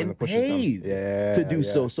 the algorithm and pushes them. paid Yeah, to do yeah.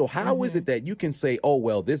 so. So how is it that you can say, oh,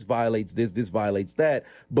 well, this violates this violates that,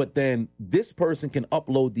 but then this person can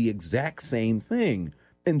upload the exact same thing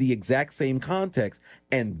in the exact same context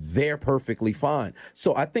and they're perfectly fine.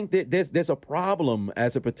 So I think that there's a problem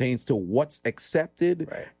as it pertains to what's accepted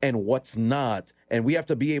Right. and what's not. And we have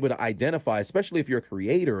to be able to identify, especially if you're a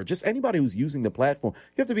creator or just anybody who's using the platform,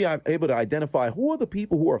 you have to be able to identify who are the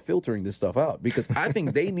people who are filtering this stuff out, because I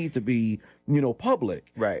think they need to be,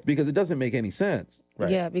 public. Right. Because it doesn't make any sense.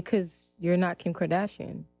 Right. Yeah, because you're not Kim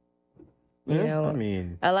Kardashian. You Yeah, know, I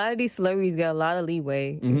mean, a lot of these celebrities got a lot of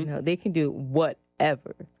leeway. You know, they can do whatever.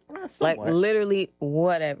 Like somewhat. literally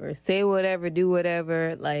whatever. Say whatever, do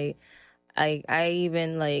whatever. Like I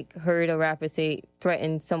even like heard a rapper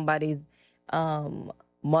threaten somebody's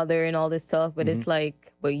mother and all this stuff, but it's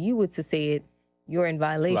like, but you would to say it, you're in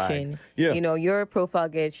violation. Yeah. Your profile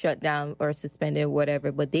gets shut down or suspended,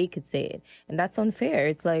 whatever, but they could say it. And that's unfair.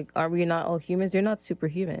 It's like, are we not all humans? You're not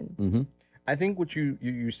superhuman. I think what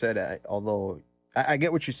you said, although I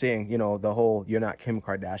get what you're saying, the whole you're not Kim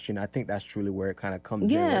Kardashian. I think that's truly where it kind of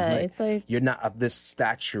comes in. where Yeah, it's like- you're not of this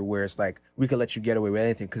stature where it's like we could let you get away with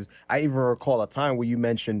anything. Because I even recall a time where you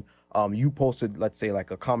mentioned you posted, let's say,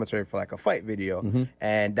 like a commentary for like a fight video,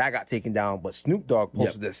 and that got taken down. But Snoop Dogg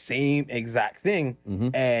posted the same exact thing,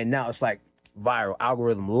 and now it's like viral.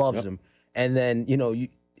 Algorithm loves him, and then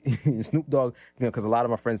Snoop Dogg, because a lot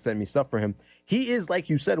of my friends sent me stuff for him. He is, like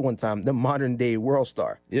you said one time, the modern day world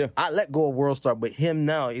star. Yeah. I let go of world star, but him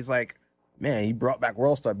now, he's like, man, he brought back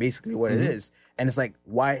world star, basically what it is. And it's like,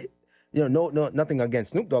 why, no, nothing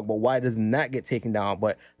against Snoop Dogg, but why doesn't that get taken down?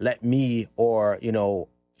 But let me or,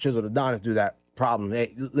 Chisel the Donis do that problem.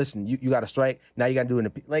 Hey, listen, you got to strike. Now you got to do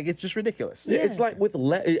it. Like, it's just ridiculous. Yeah. It's like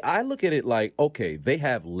I look at it like, okay, they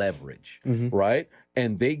have leverage, right?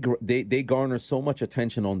 And they garner so much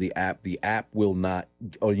attention on the app will not,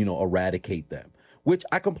 eradicate them, which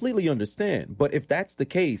I completely understand. But if that's the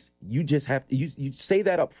case, you just have to, you say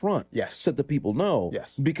that up front. Yes. So that people know.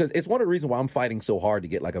 Yes. Because it's one of the reasons why I'm fighting so hard to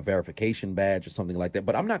get like a verification badge or something like that.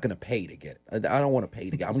 But I'm not going to pay to get it. I don't want to pay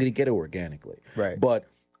to get it. I'm going to get it organically. Right. But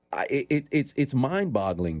it's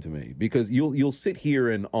mind-boggling to me because you'll sit here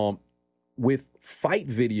and with fight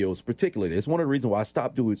videos particularly, it's one of the reasons why I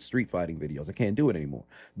stopped doing street fighting videos. I can't do it anymore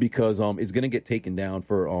because it's going to get taken down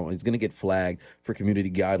for it's going to get flagged for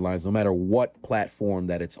community guidelines no matter what platform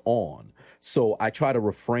that it's on. So I try to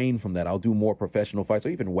refrain from that. I'll do more professional fights or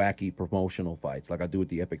even wacky promotional fights like I do at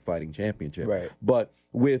the Epic Fighting Championship. Right. But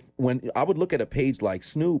when I would look at a page like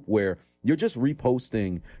Snoop where you're just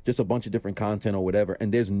reposting just a bunch of different content or whatever,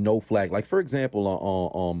 and there's no flag. Like, for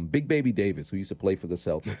example, Big Baby Davis, who used to play for the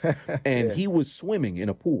Celtics, and he was swimming in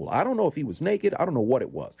a pool. I don't know if he was naked. I don't know what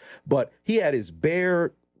it was. But he had his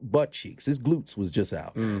bare butt cheeks. His glutes was just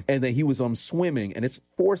out. And then he was swimming, and it's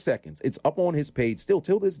 4 seconds. It's up on his page still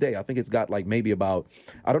till this day. I think it's got like maybe about,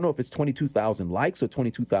 I don't know if it's 22,000 likes or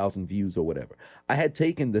 22,000 views or whatever. I had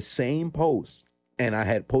taken the same post, and I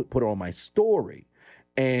had put it on my story,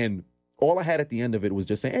 and all I had at the end of it was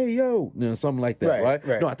just saying, hey, yo, something like that, right?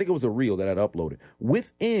 Right. No, I think it was a reel that I'd uploaded.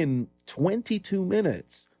 Within 22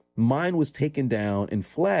 minutes, mine was taken down and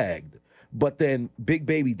flagged But then Big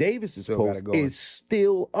Baby Davis's Still got post it going. is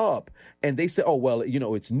still up. And they say, oh, well,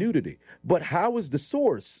 it's nudity. But how is the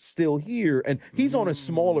source still here? And he's on a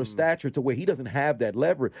smaller stature to where he doesn't have that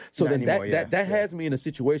leverage. So Not then anymore, that has me in a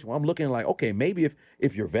situation where I'm looking like, okay, maybe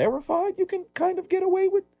if you're verified, you can kind of get away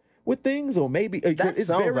with things, or maybe That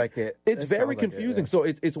sounds like it. It's That very sounds like it, confusing. yeah. So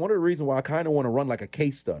it's one of the reasons why I kind of want to run like a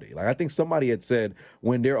case study. Like I think somebody had said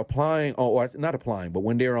when they're applying, or not applying, but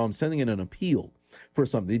when they're sending in an appeal for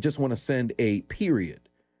something, they just want to send a period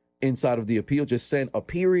inside of the appeal. Just send a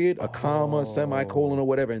period, a comma, semicolon, or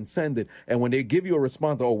whatever, and send it. And when they give you a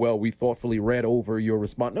response, oh well, we thoughtfully read over your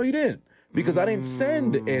response. No, you didn't. Because I didn't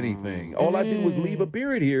send anything. All I did was leave a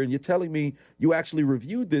period here, and you're telling me you actually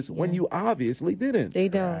reviewed this when you obviously didn't. They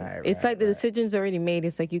don't. It's like the decision's already made.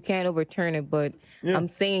 It's like you can't overturn it, but I'm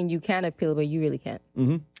saying you can appeal, but you really can't.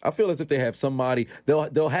 I feel as if they have somebody,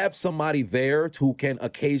 they'll have somebody there who can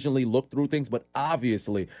occasionally look through things, but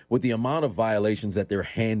obviously with the amount of violations that they're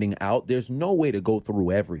handing out, there's no way to go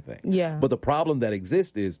through everything. Yeah. But the problem that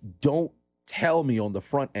exists is don't tell me on the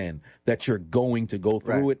front end that you're going to go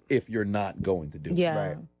through it if you're not going to do it.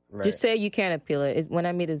 Yeah. Right. Just say you can't appeal it. When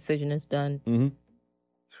I made a decision, it's done.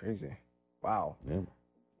 Crazy. Wow. Yeah.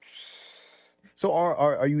 So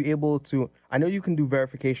are you able to? I know you can do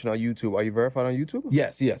verification on YouTube. Are you verified on YouTube?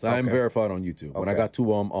 Yes, I am Okay. verified on YouTube. When I Okay. got to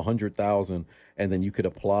 100,000, and then you could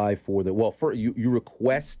apply for you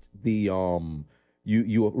request the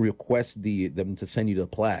you request them to send you the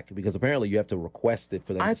plaque, because apparently you have to request it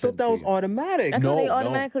for them. I to send thought that it to was you. automatic. I thought they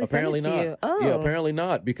automatically send apparently it to not. you. Oh. Yeah, apparently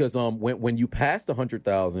not, because when you passed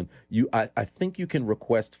 100,000, I think you can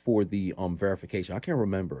request for the verification. I can't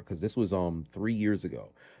remember because this was 3 years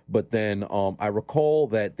ago. But then I recall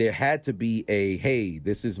that there had to be hey,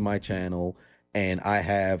 this is my channel and I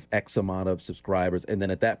have X amount of subscribers, and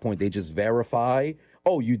then at that point they just verify.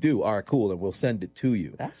 Oh, you do? All right, cool, and we'll send it to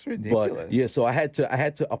you. That's ridiculous. But yeah, so I had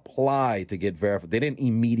to apply to get verified. They didn't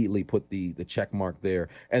immediately put the check mark there,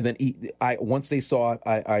 and then once they saw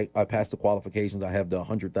I passed the qualifications, I have the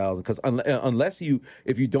 100,000. Because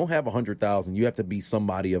if you don't have 100,000, you have to be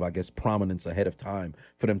somebody of, I guess, prominence ahead of time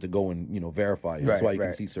for them to go and verify you. That's why you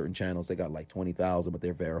can see certain channels they got like 20,000, but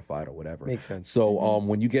they're verified or whatever. Makes sense. So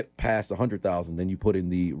when you get past 100,000, then you put in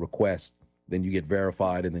the request. Then you get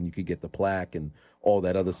verified, and then you could get the plaque and all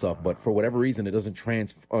that other stuff. But for whatever reason, it doesn't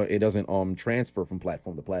transfer from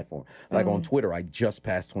platform to platform. Like on Twitter, I just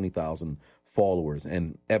passed 20,000 followers,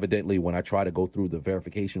 and evidently when I try to go through the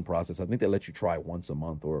verification process, I think they let you try once a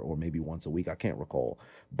month or maybe once a week. I can't recall.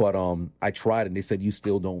 But I tried, and they said you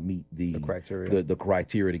still don't meet the criteria. The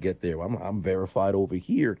criteria to get there. I'm verified over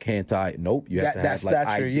here. Can't I? Nope. You have to have like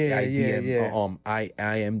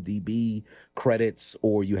IMDb credits,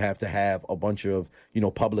 or you have to have a bunch of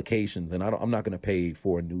publications. And I'm not going to pay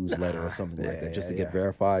for a newsletter or something like that just to get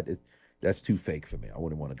verified. That's too fake for me. I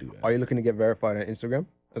wouldn't want to do that. Are you looking to get verified on Instagram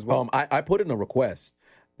as well? I put in a request.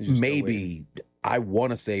 You're still Maybe I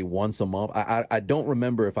want to say once a month. I don't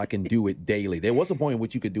remember if I can do it daily. There was a point in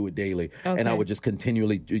which you could do it daily, and I would just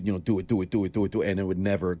continually do it, and it would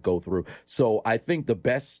never go through. So I think the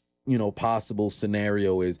best possible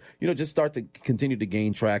scenario is just start to continue to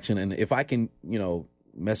gain traction, and if I can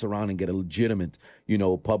mess around and get a legitimate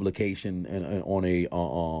publication and on a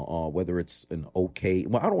whether it's an I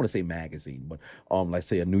don't want to say magazine, but like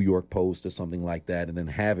say a New York Post or something like that, and then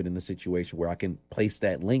have it in a situation where I can place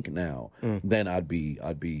that link now, then I'd be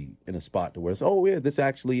in a spot to where it's this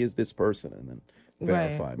actually is this person, and then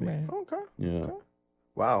verify me. Right. Okay. Yeah. Okay.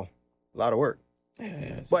 Wow. A lot of work.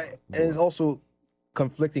 Yeah, But it's also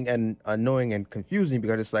conflicting and annoying and confusing,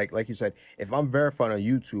 because it's like you said, if I'm verified on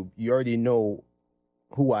YouTube, you already know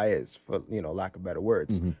who I is, for lack of better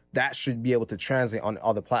words. That should be able to translate on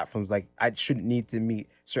other platforms. Like, I shouldn't need to meet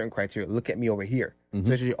certain criteria. Look at me over here.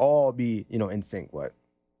 So it should all be in sync. But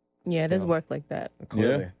Yeah, it does work like that.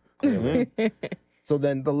 clearly. So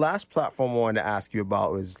then the last platform I wanted to ask you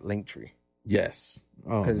about was Linktree, Yes.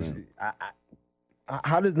 because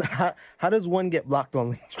how does one get blocked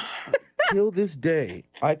on Linktree? Till this day,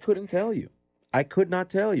 I couldn't tell you. I could not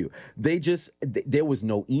tell you. There was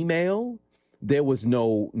no email. There was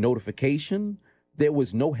no notification. There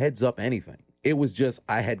was no heads up anything. It was just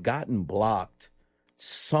I had gotten blocked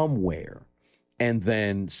somewhere. And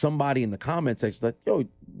then somebody in the comments section like, yo,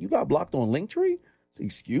 you got blocked on Linktree? Said,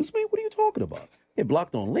 excuse me? What are you talking about? Get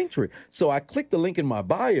blocked on Linktree. So I clicked the link in my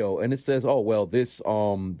bio, and it says, oh, well, this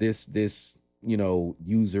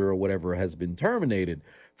user or whatever has been terminated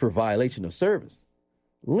for violation of service.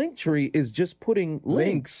 Linktree is just putting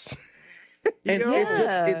links. And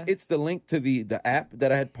it's the link to the app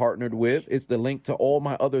that I had partnered with. It's the link to all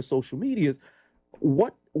my other social medias.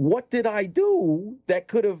 what did I do that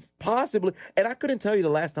could have possibly, and I couldn't tell you the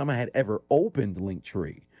last time I had ever opened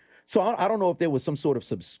Linktree. So I don't know if there was some sort of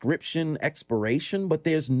subscription expiration, but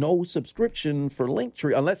there's no subscription for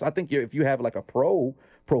Linktree unless I think if you have like a pro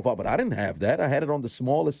profile, but I didn't have that. I had it on the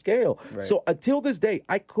smallest scale. Right. So until this day,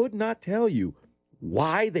 I could not tell you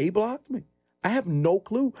why they blocked me. I have no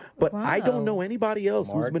clue, but I don't know anybody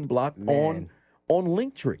else who's been blocked on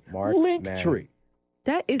Linktree. Linktree.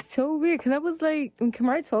 That is so weird because I was like, when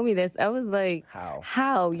Kamar told me this, I was like,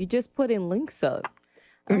 how? You just put in links up.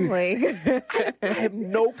 I'm like, I have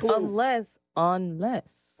no clue. Unless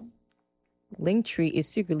Linktree is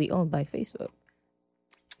secretly owned by Facebook.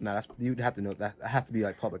 No, you'd have to know that. It has to be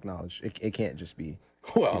like public knowledge. It can't just be.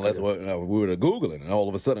 Well, unless we were to Google it and all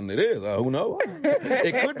of a sudden it is. Who knows?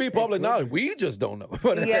 It could be public knowledge. We just don't know.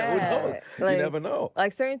 But who knows? Like, you never know.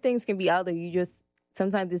 Like certain things can be out there.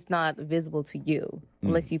 Sometimes it's not visible to you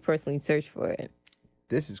unless you personally search for it.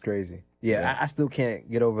 This is crazy. Yeah. I still can't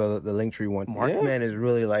get over the Linktree one. Markman is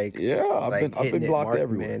really like, I've been blocked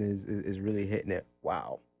everywhere. Markman is really hitting it.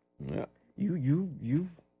 Wow. Yeah. You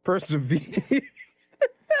persevere.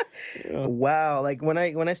 Wow. Like when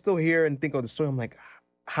I still hear and think of the story, I'm like,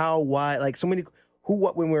 how, why, like so many who,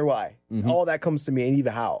 what, when, where, why. All that comes to me, and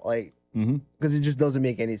even how. Like because it just doesn't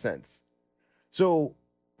make any sense. So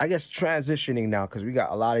I guess transitioning now, because we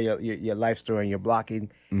got a lot of your life story and your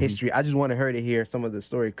blocking history. I just wanted her to hear some of the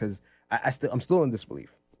story because I'm still in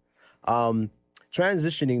disbelief.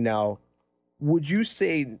 Transitioning now, would you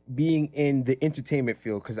say being in the entertainment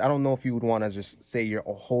field, because I don't know if you would want to just say you're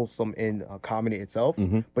a wholesome in comedy itself,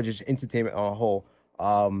 but just entertainment on a whole,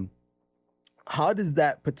 how does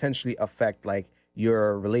that potentially affect like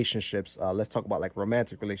your relationships? Let's talk about like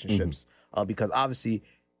romantic relationships, because obviously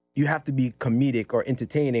you have to be comedic or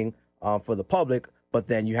entertaining for the public, but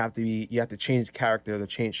then you have to change character,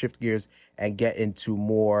 shift gears, and get into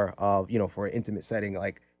more of, for an intimate setting,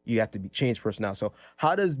 like you have to change personnel. So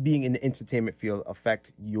how does being in the entertainment field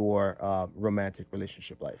affect your romantic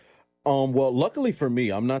relationship life? Well, luckily for me,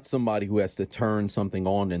 I'm not somebody who has to turn something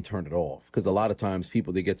on and turn it off. Because a lot of times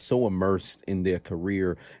people, they get so immersed in their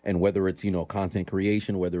career, and whether it's, content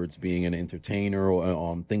creation, whether it's being an entertainer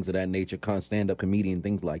or things of that nature, stand-up comedian,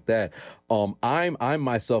 things like that. I'm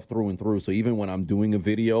myself through and through. So even when I'm doing a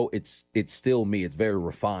video, it's still me. It's very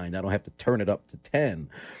refined. I don't have to turn it up to 10.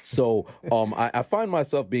 So I find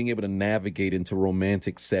myself being able to navigate into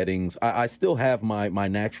romantic settings. I still have my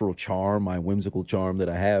natural charm, my whimsical charm that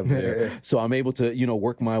I have there. So I'm able to,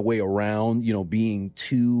 work my way around, being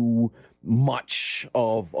too much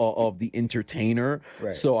of the entertainer.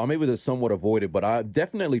 Right. So I'm able to somewhat avoid it. But I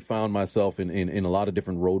definitely found myself in a lot of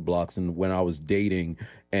different roadblocks. And when I was dating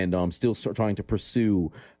and still trying to pursue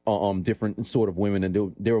different sort of women,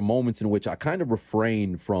 and there were moments in which I kind of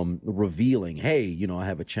refrained from revealing, hey, I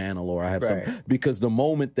have a channel or I have some, because the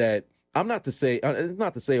moment that I'm not to say,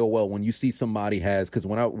 oh, well, when you see somebody because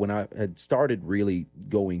when I had started really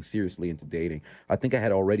going seriously into dating, I think I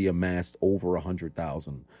had already amassed over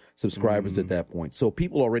 100,000 subscribers at that point. So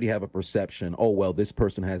people already have a perception, oh, well, this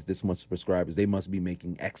person has this much subscribers. They must be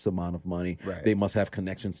making X amount of money. Right. They must have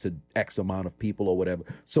connections to X amount of people or whatever.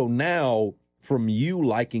 So now from you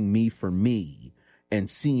liking me for me and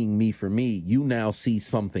seeing me for me, you now see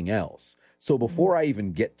something else. So before I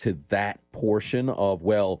even get to that portion of,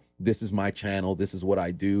 well, this is my channel, this is what I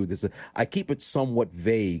do, I keep it somewhat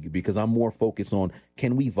vague because I'm more focused on,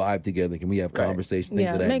 can we vibe together? Can we have conversations?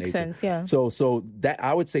 Things of that makes nature. Sense, yeah. So that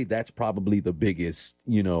I would say that's probably the biggest,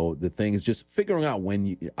 the thing is just figuring out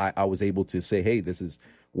when I was able to say, hey, this is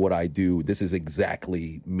what I do. This is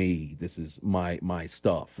exactly me. This is my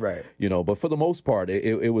stuff. Right. But for the most part,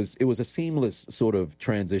 it was a seamless sort of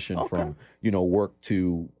transition from, work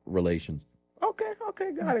to relations.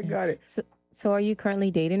 Okay, got it. So are you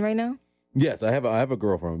currently dating right now? Yes, I have a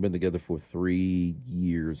girlfriend. We've been together for 3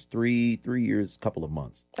 years, 3 years, couple of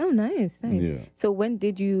months. Oh, nice. Yeah. So when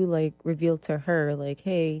did you reveal to her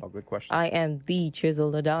hey, good question. I am the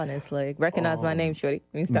chiseled Adonis? Recognize my name, shorty.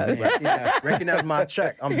 Let me stop. Recognize my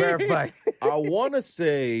check. I'm verified. I want to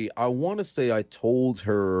say I told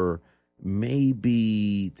her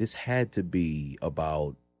maybe this had to be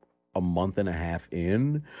about a month and a half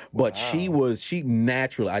in, but she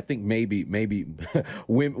naturally, I think maybe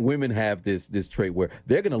women have this trait where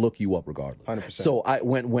they're going to look you up regardless. 100%. So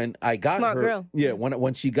when I got Smart her, girl.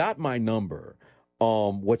 when she got my number,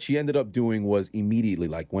 what she ended up doing was immediately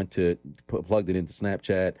went to plugged it into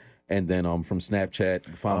Snapchat. And then from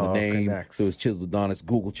Snapchat, found the name. Connects. So it was Chiseled Adonis,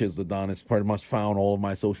 Google Chiseled Adonis, pretty much found all of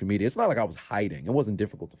my social media. It's not like I was hiding. It wasn't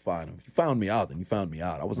difficult to find them. If you found me out, then you found me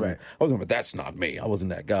out. I wasn't, but that's not me. I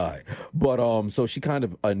wasn't that guy. But so she kind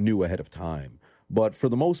of knew ahead of time. But for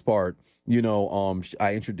the most part,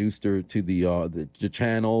 I introduced her to the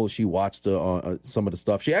channel. She watched some of the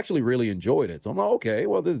stuff. She actually really enjoyed it. So I'm like, okay,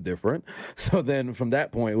 well, this is different. So then from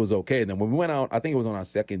that point, it was okay. And then when we went out, I think it was on our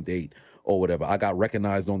second date or whatever, I got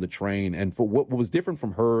recognized on the train. And for what was different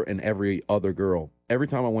from her and every other girl, every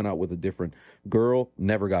time I went out with a different girl,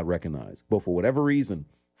 never got recognized. But for whatever reason,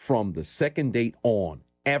 from the second date on,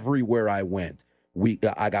 everywhere I went,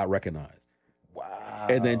 I got recognized. Wow.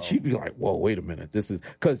 And then she'd be like, whoa, wait a minute. This is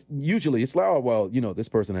because usually it's like, oh, well, this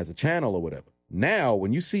person has a channel or whatever. Now,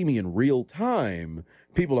 when you see me in real time,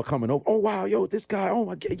 people are coming over. Oh, wow, yo, this guy. Oh,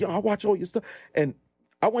 my God, I watch all your stuff. And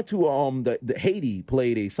I went to the Haiti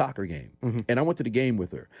played a soccer game, and I went to the game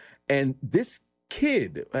with her. And this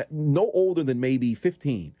kid, no older than maybe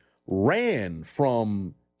 15, ran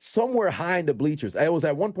from somewhere high in the bleachers. It was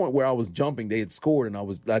at one point where I was jumping. They had scored, and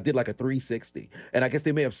I did like a 360. And I guess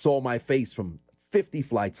they may have saw my face from 50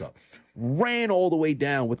 flights up. Ran all the way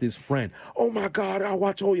down with his friend. Oh my God, I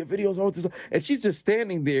watch all your videos, all this. And she's just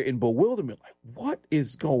standing there in bewilderment, like, what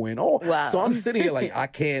is going on? Wow. So I'm sitting here like, I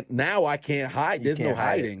can't hide. There's no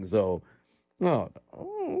hiding. So, no.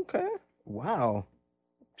 Oh, okay. Wow.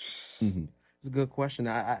 It's a good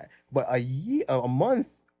question. But a month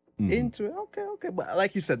into it, okay. But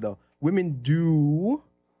like you said, though, women do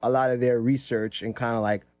a lot of their research and kind of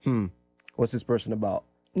like, what's this person about?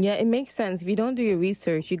 Yeah, it makes sense. If you don't do your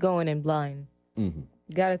research, you go in blind. You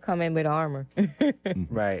got to come in with armor.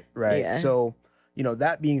 Right. Yeah. So,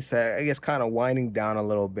 that being said, I guess kind of winding down a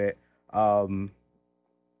little bit, how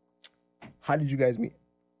did you guys meet?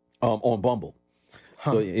 On Bumble.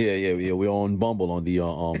 So yeah, we're on Bumble on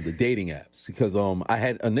the dating apps because I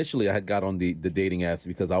had got on the dating apps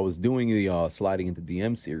because I was doing the sliding into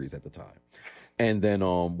DM series at the time, and then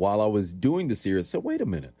while I was doing the series, I said, wait a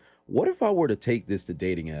minute. What if I were to take this to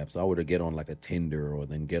dating apps? I were to get on like a Tinder or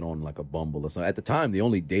then get on like a Bumble or something. At the time, the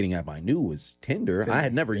only dating app I knew was Tinder. I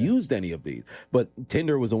had never used any of these. But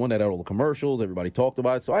Tinder was the one that had all the commercials. Everybody talked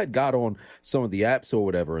about it. So I had got on some of the apps or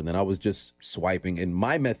whatever. And then I was just swiping. And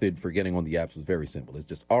my method for getting on the apps was very simple. It's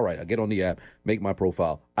just, all right, I get on the app, make my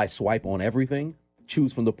profile. I swipe on everything,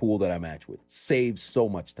 choose from the pool that I match with. Saves so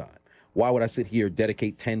much time. Why would I sit here,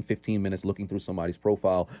 dedicate 10, 15 minutes looking through somebody's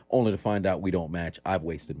profile only to find out we don't match? I've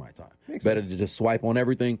wasted my time. Better to just swipe on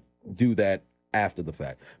everything, do that after the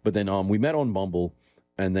fact. But then we met on Bumble,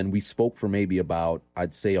 and then we spoke for maybe about,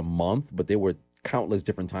 I'd say, a month, but there were countless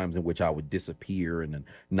different times in which I would disappear and then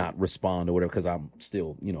not respond or whatever because I'm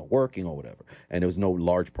still, working or whatever. And there was no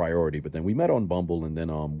large priority. But then we met on Bumble, and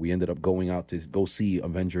then we ended up going out to go see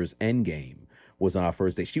Avengers Endgame. Was on our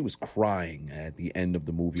first date. She was crying at the end of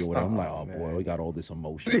the movie or whatever. I'm like, oh boy, we got all this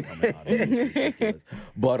emotion coming out of it. It's ridiculous.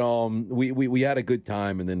 But we had a good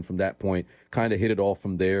time, and then from that point, kind of hit it off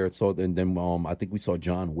from there. So then I think we saw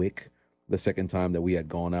John Wick the second time that we had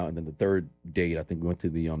gone out, and then the third date, I think we went to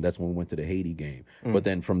the that's when we went to the Haiti game. But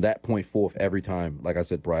then from that point forth, every time, like I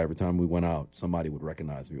said prior, every time we went out, somebody would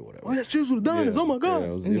recognize me or whatever. Oh, that's Juice with the Diamonds. Oh my God.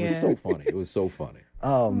 Yeah, it was so funny. It was so funny.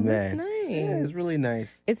 Oh man. That's nice. Yeah, it's really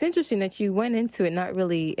nice. It's interesting that you went into it not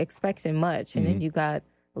really expecting much, and then you got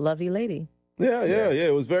a lovely lady. Yeah.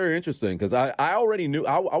 It was very interesting because I already knew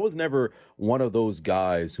I was never one of those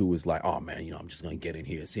guys who was like, oh man, I'm just gonna get in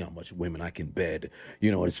here, see how much women I can bed,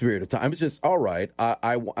 in a spirit of time. It's just all right.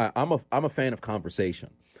 I'm a fan of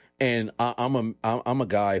conversation, and I'm a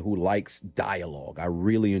guy who likes dialogue. I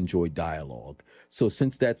really enjoy dialogue. So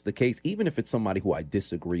since that's the case, even if it's somebody who I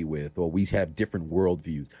disagree with or we have different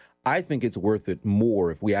worldviews, I think it's worth it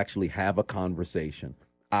more if we actually have a conversation.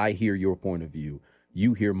 I hear your point of view.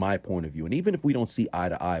 You hear my point of view. And even if we don't see eye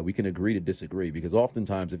to eye, we can agree to disagree. Because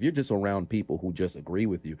oftentimes, if you're just around people who just agree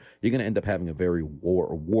with you, you're going to end up having a very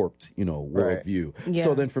warped, worldview. Yeah.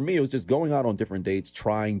 So then for me, it was just going out on different dates,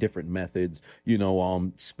 trying different methods,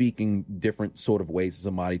 speaking different sort of ways to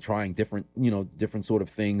somebody, trying different sort of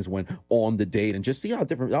things when on the date and just see how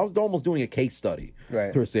different. I was almost doing a case study,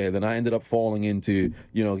 per se. Then I ended up falling into,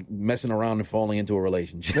 messing around and falling into a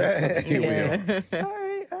relationship. Here we are. All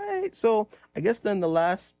right. So I guess then the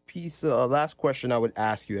last question I would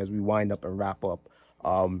ask you as we wind up and wrap up,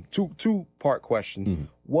 two-part question.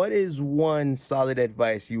 What is one solid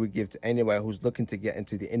advice you would give to anybody who's looking to get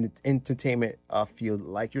into the entertainment field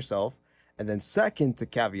like yourself? And then second, to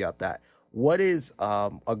caveat that, what is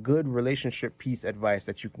a good relationship piece advice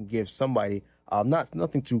that you can give somebody,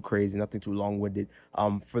 nothing too crazy, nothing too long-winded,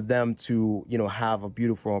 for them to, have a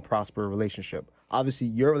beautiful and prosperous relationship? Obviously,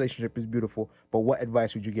 your relationship is beautiful, but what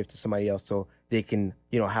advice would you give to somebody else so they can,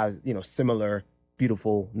 have, similar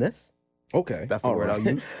beautifulness? Okay. That's the word I'll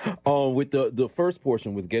use. With the first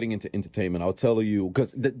portion, with getting into entertainment, I'll tell you,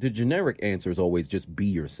 because the generic answer is always just be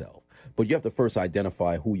yourself. but you have to first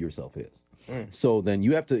identify who yourself is. So then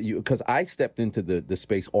you have to, because I stepped into the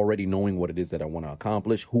space already knowing what it is that I want to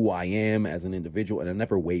accomplish, who I am as an individual, and I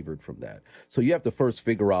never wavered from that. So you have to first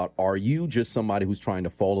figure out, are you just somebody who's trying to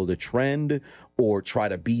follow the trend or try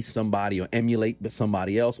to be somebody or emulate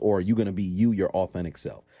somebody else, or are you going to be you, your authentic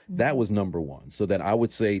self? That was number one. So then I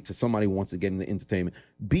would say to somebody who wants to get into entertainment,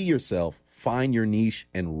 be yourself, find your niche,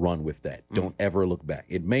 and run with that. Don't ever look back.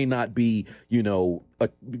 It may not be, you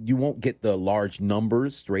won't get the large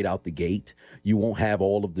numbers straight out the gate. You won't have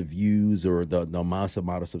all of the views or the amount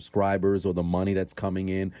of subscribers or the money that's coming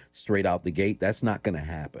in straight out the gate. That's not going to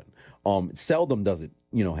happen. Seldom does it,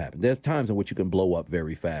 happen. There's times in which you can blow up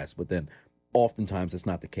very fast, but then oftentimes it's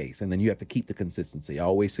not the case. And then you have to keep the consistency. I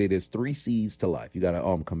always say there's 3 C's to life. You got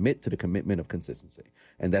to commit to the commitment of consistency.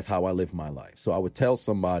 And that's how I live my life. So I would tell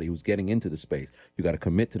somebody who's getting into the space, you got to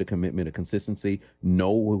commit to the commitment of consistency,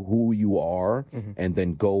 know who you are, and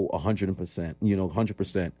then go 100%,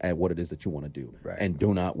 100% at what it is that you want to do. Right. And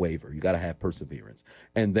do not waver. You got to have perseverance.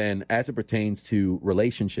 And then as it pertains to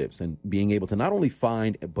relationships and being able to not only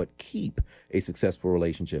find, but keep a successful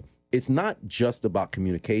relationship, it's not just about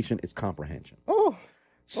communication, it's comprehension.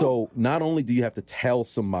 So not only do you have to tell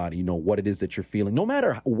somebody, what it is that you're feeling, no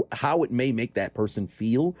matter how it may make that person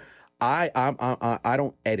feel, I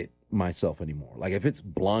don't edit myself anymore. Like if it's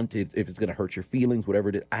blunt, if it's going to hurt your feelings, whatever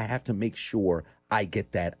it is, I have to make sure I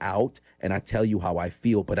get that out and I tell you how I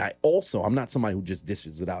feel. But I'm not somebody who just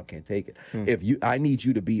dishes it out, can't take it. I need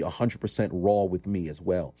you to be 100% raw with me as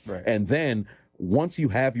well. Right. And then once you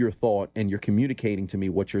have your thought and you're communicating to me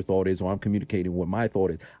what your thought is, or I'm communicating what my thought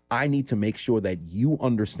is, I need to make sure that you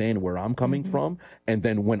understand where I'm coming from. And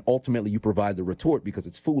then when ultimately you provide the retort, because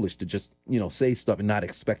it's foolish to just, say stuff and not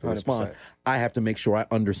expect a response, 100%. I have to make sure I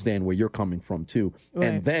understand where you're coming from too. Right.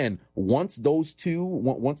 And then once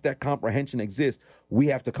that comprehension exists, we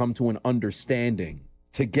have to come to an understanding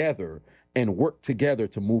together and work together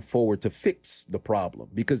to move forward to fix the problem.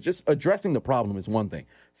 Because just addressing the problem is one thing.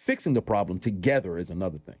 Fixing the problem together is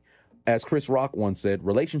another thing. As Chris Rock once said,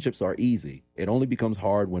 relationships are easy. It only becomes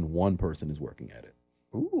hard when one person is working at it.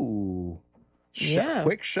 Ooh. Yeah.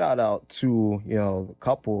 Quick shout out to, the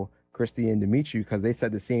couple, Christy and Dimitri, because they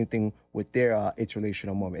said the same thing with their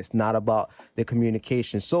interrelational moment. It's not about the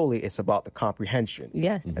communication solely, it's about the comprehension.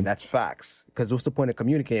 Yes. And that's facts. Because what's the point of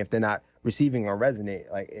communicating if they're not receiving or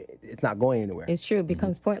resonate? Like, it's not going anywhere. It's true. It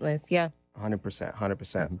becomes pointless. Yeah.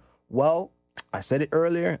 100%. Well, I said it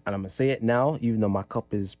earlier, and I'm going to say it now, even though my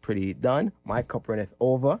cup is pretty done. My cup runneth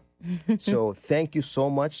over. So thank you so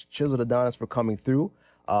much, Chisel Adonis, for coming through.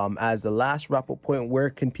 As the last wrap-up point, where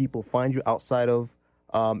can people find you outside of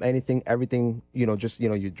anything, everything, you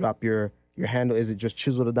drop your handle? Is it just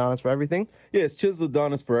Chisel Adonis for everything? Yeah, it's Chisel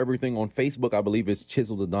Adonis for everything. On Facebook, I believe it's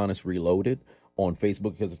Chisel Adonis Reloaded on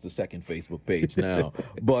Facebook, because it's the second Facebook page now.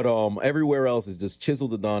 But everywhere else is just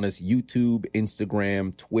Chisel Adonis, YouTube,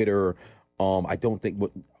 Instagram, Twitter. I don't think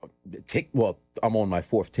I'm on my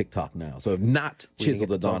 4th TikTok now, so not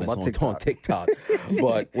Chisel Adonis on TikTok.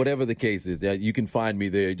 But whatever the case is, you can find me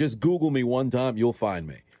there. Just Google me one time, you'll find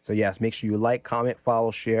me. So yes, make sure you like, comment, follow,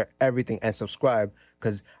 share, everything, and subscribe,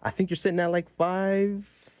 because I think you're sitting at like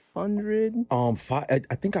 500.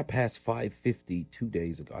 I think I passed 550 2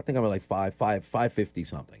 days ago. I think I'm at like 550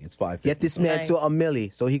 something. It's 550. Get this man Nice. to a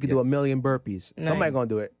milli so he could do a million burpees. Nice. Somebody gonna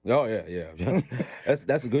do it. Oh yeah.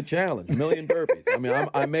 That's a good challenge. 1 million burpees. I mean,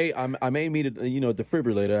 I may need a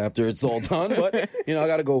defibrillator after it's all done, but I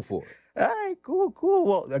got to go for it. All right, cool.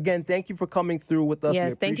 Well, again, thank you for coming through with us. Yes.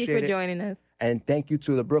 We Thank you appreciate for it. joining us. And thank you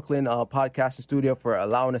to the Brooklyn Podcasting Studio for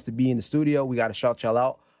allowing us to be in the studio. We got to shout y'all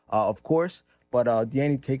out, of course. But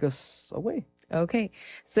Deannie, take us away. Okay.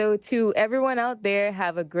 So to everyone out there,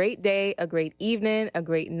 have a great day, a great evening, a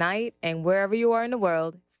great night, and wherever you are in the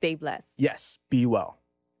world, stay blessed. Yes, be well.